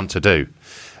would want to do.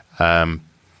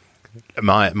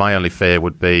 My only fear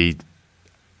would be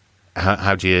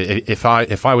how do you if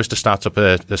I was to start up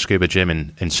a scuba gym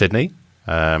in Sydney.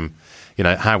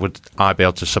 How would I be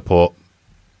able to support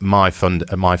my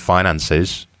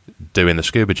finances doing the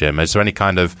scuba gym? Is there any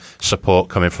kind of support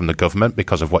coming from the government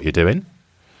because of what you're doing?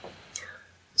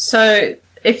 So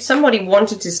if somebody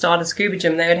wanted to start a scuba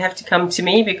gym, they would have to come to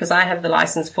me because I have the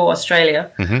license for Australia.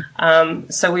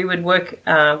 So we would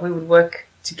work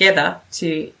together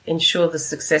to ensure the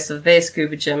success of their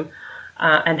scuba gym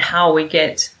and how we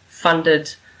get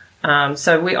funded.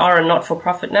 So we are a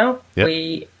not-for-profit now.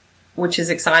 Yep. Which is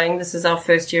exciting. This is our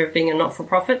first year of being a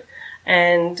not-for-profit,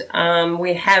 and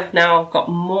we have now got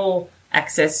more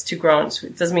access to grants.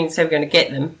 It doesn't mean to say we're going to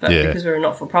get them, but because we're a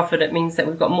not-for-profit, it means that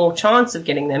we've got more chance of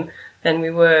getting them than we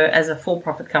were as a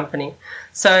for-profit company.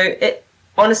 So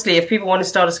honestly, if people want to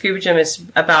start a scuba gym, it's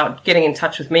about getting in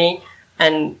touch with me,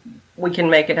 and we can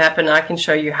make it happen. I can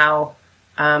show you how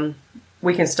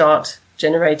we can start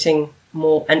generating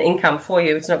more an income for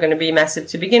you. It's not going to be massive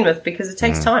to begin with because it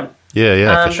takes time.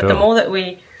 Yeah, for sure. But the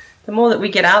more that we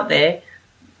get out there,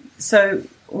 so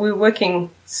we're working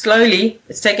slowly.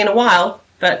 It's taken a while,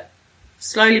 but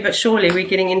slowly but surely we're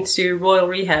getting into Royal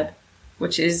Rehab,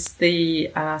 which is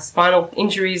the spinal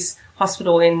injuries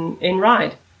hospital in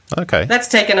Ryde. Okay. That's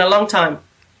taken a long time.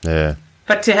 Yeah.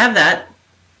 But to have that,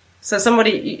 so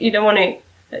somebody, you don't want to,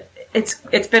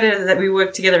 it's better that we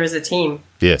work together as a team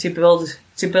to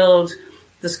build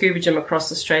the scuba gym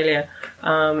across Australia.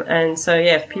 And so,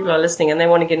 if people are listening and they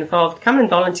want to get involved, come and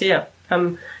volunteer.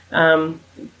 Come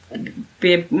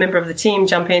be a member of the team,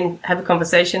 jump in, have a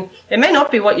conversation. It may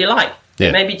not be what you like. Yeah.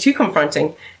 It may be too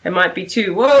confronting. It might be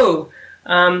too, whoa,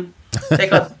 they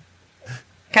got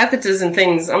catheters and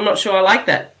things. I'm not sure I like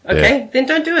that. Okay, then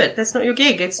don't do it. That's not your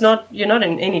gig. You're not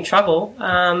in any trouble.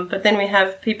 But then we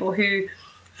have people who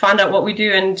find out what we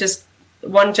do, and just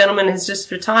one gentleman has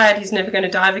just retired. He's never going to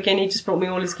dive again. He just brought me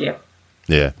all his gear.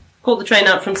 Yeah. Called the train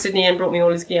out from Sydney and brought me all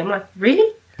his gear. I'm like,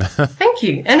 really? Thank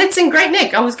you. And it's in great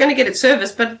nick. I was going to get it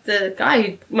serviced, but the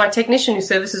guy, my technician who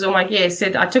services all my gear,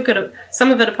 said I took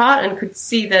some of it apart and could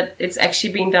see that it's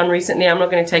actually been done recently. I'm not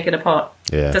going to take it apart.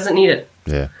 Yeah. Doesn't need it.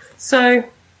 Yeah. So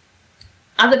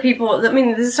other people, I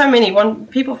mean, there's so many.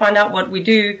 People find out what we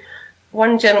do.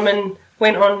 One gentleman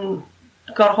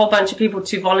got a whole bunch of people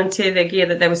to volunteer their gear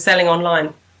that they were selling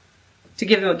online to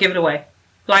give it away.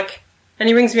 And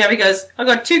he rings me up. He goes, "I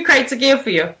got 2 crates of gear for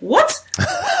you." What?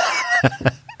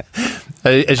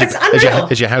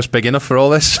 Is your house big enough for all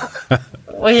this?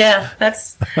 Well, yeah,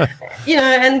 that's,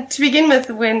 and to begin with,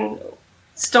 when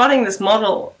starting this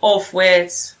model off where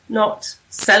it's not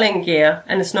selling gear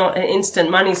and it's not an instant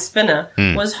money spinner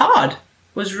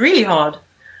was really hard.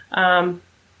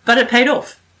 But it paid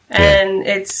off. And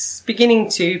it's beginning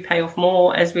to pay off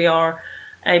more as we are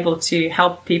able to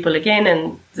help people again,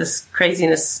 and this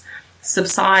craziness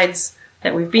subsides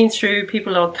that we've been through.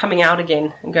 People are coming out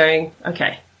again and going,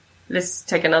 okay, let's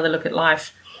take another look at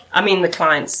life. I mean, the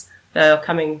clients, they're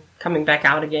coming back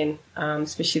out again,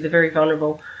 especially the very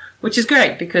vulnerable, which is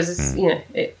great because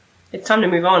it's time to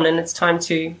move on, and it's time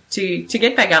to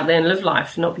get back out there and live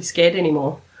life, not be scared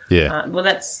anymore. Yeah.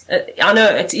 That's I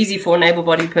know it's easy for an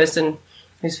able-bodied person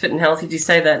who's fit and healthy to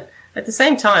say that. At the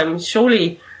same time,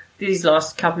 surely these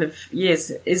last couple of years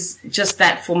is just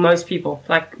that for most people.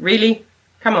 Like, really?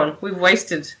 Come on, we've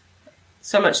wasted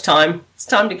so much time. It's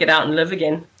time to get out and live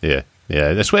again. Yeah.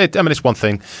 It's weird. I mean, it's one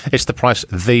thing. It's the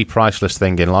priceless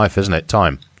thing in life, isn't it?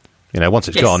 Time. Once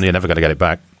it's gone, you're never going to get it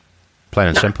back. Plain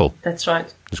and simple. That's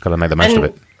right. Just got to make the most of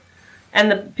it. And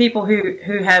the people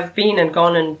who have been and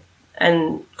gone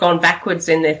and gone backwards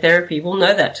in their therapy will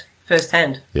know that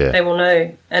firsthand. Yeah. They will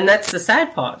know, and that's the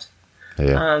sad part.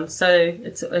 Yeah. So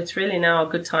it's really now a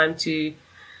good time to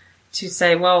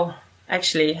say, well,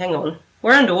 actually, hang on,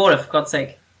 we're underwater, for God's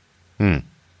sake.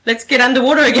 Let's get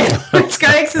underwater again. Let's go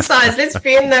exercise. Let's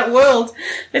be in that world.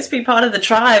 Let's be part of the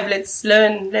tribe. Let's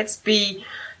learn. Let's be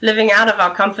living out of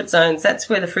our comfort zones. That's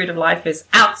where the fruit of life is,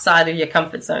 outside of your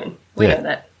comfort zone. We know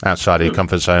that. Outside of your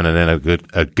comfort zone and in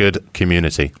a good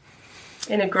community.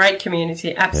 In a great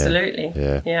community, absolutely.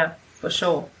 Yeah, for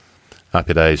sure.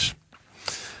 Happy days.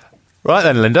 Right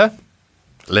then,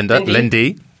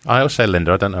 Lindy. I always say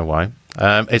Linda, I don't know why.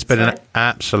 It's been an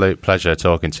absolute pleasure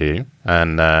talking to you,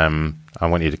 and I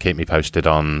want you to keep me posted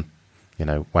on,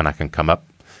 when I can come up,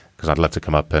 because I'd love to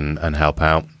come up and help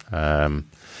out.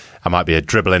 I might be a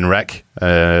dribbling wreck.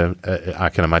 I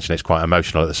can imagine it's quite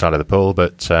emotional at the side of the pool,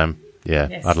 but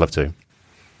yes. I'd love to.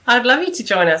 I'd love you to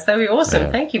join us. That'd be awesome.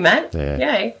 Yeah. Thank you, Matt. Yeah.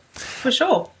 Yay, for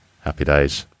sure. Happy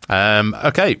days.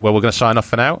 Okay, well, we're going to sign off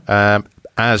for now.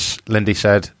 As Lindy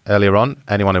said earlier on,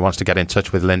 anyone who wants to get in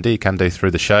touch with Lindy can do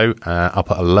through the show. I'll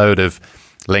put a load of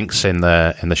links in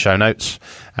the show notes,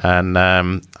 and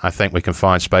I think we can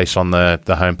find space on the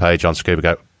homepage on Scuba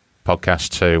Goat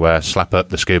Podcast to slap up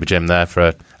the Scuba Gym there for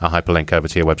a hyperlink over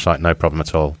to your website. No problem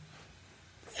at all.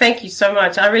 Thank you so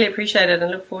much. I really appreciate it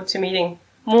and look forward to meeting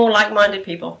more like-minded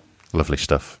people. Lovely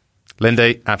stuff.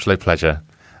 Lindy, absolute pleasure.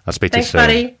 I'll speak to you soon.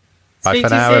 Thanks, buddy. Bye Speak for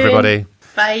to you now, soon. everybody.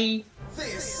 Bye.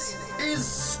 This is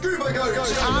Scuba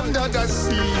Goat Under the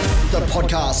sea. the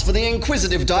podcast for the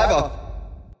inquisitive diver.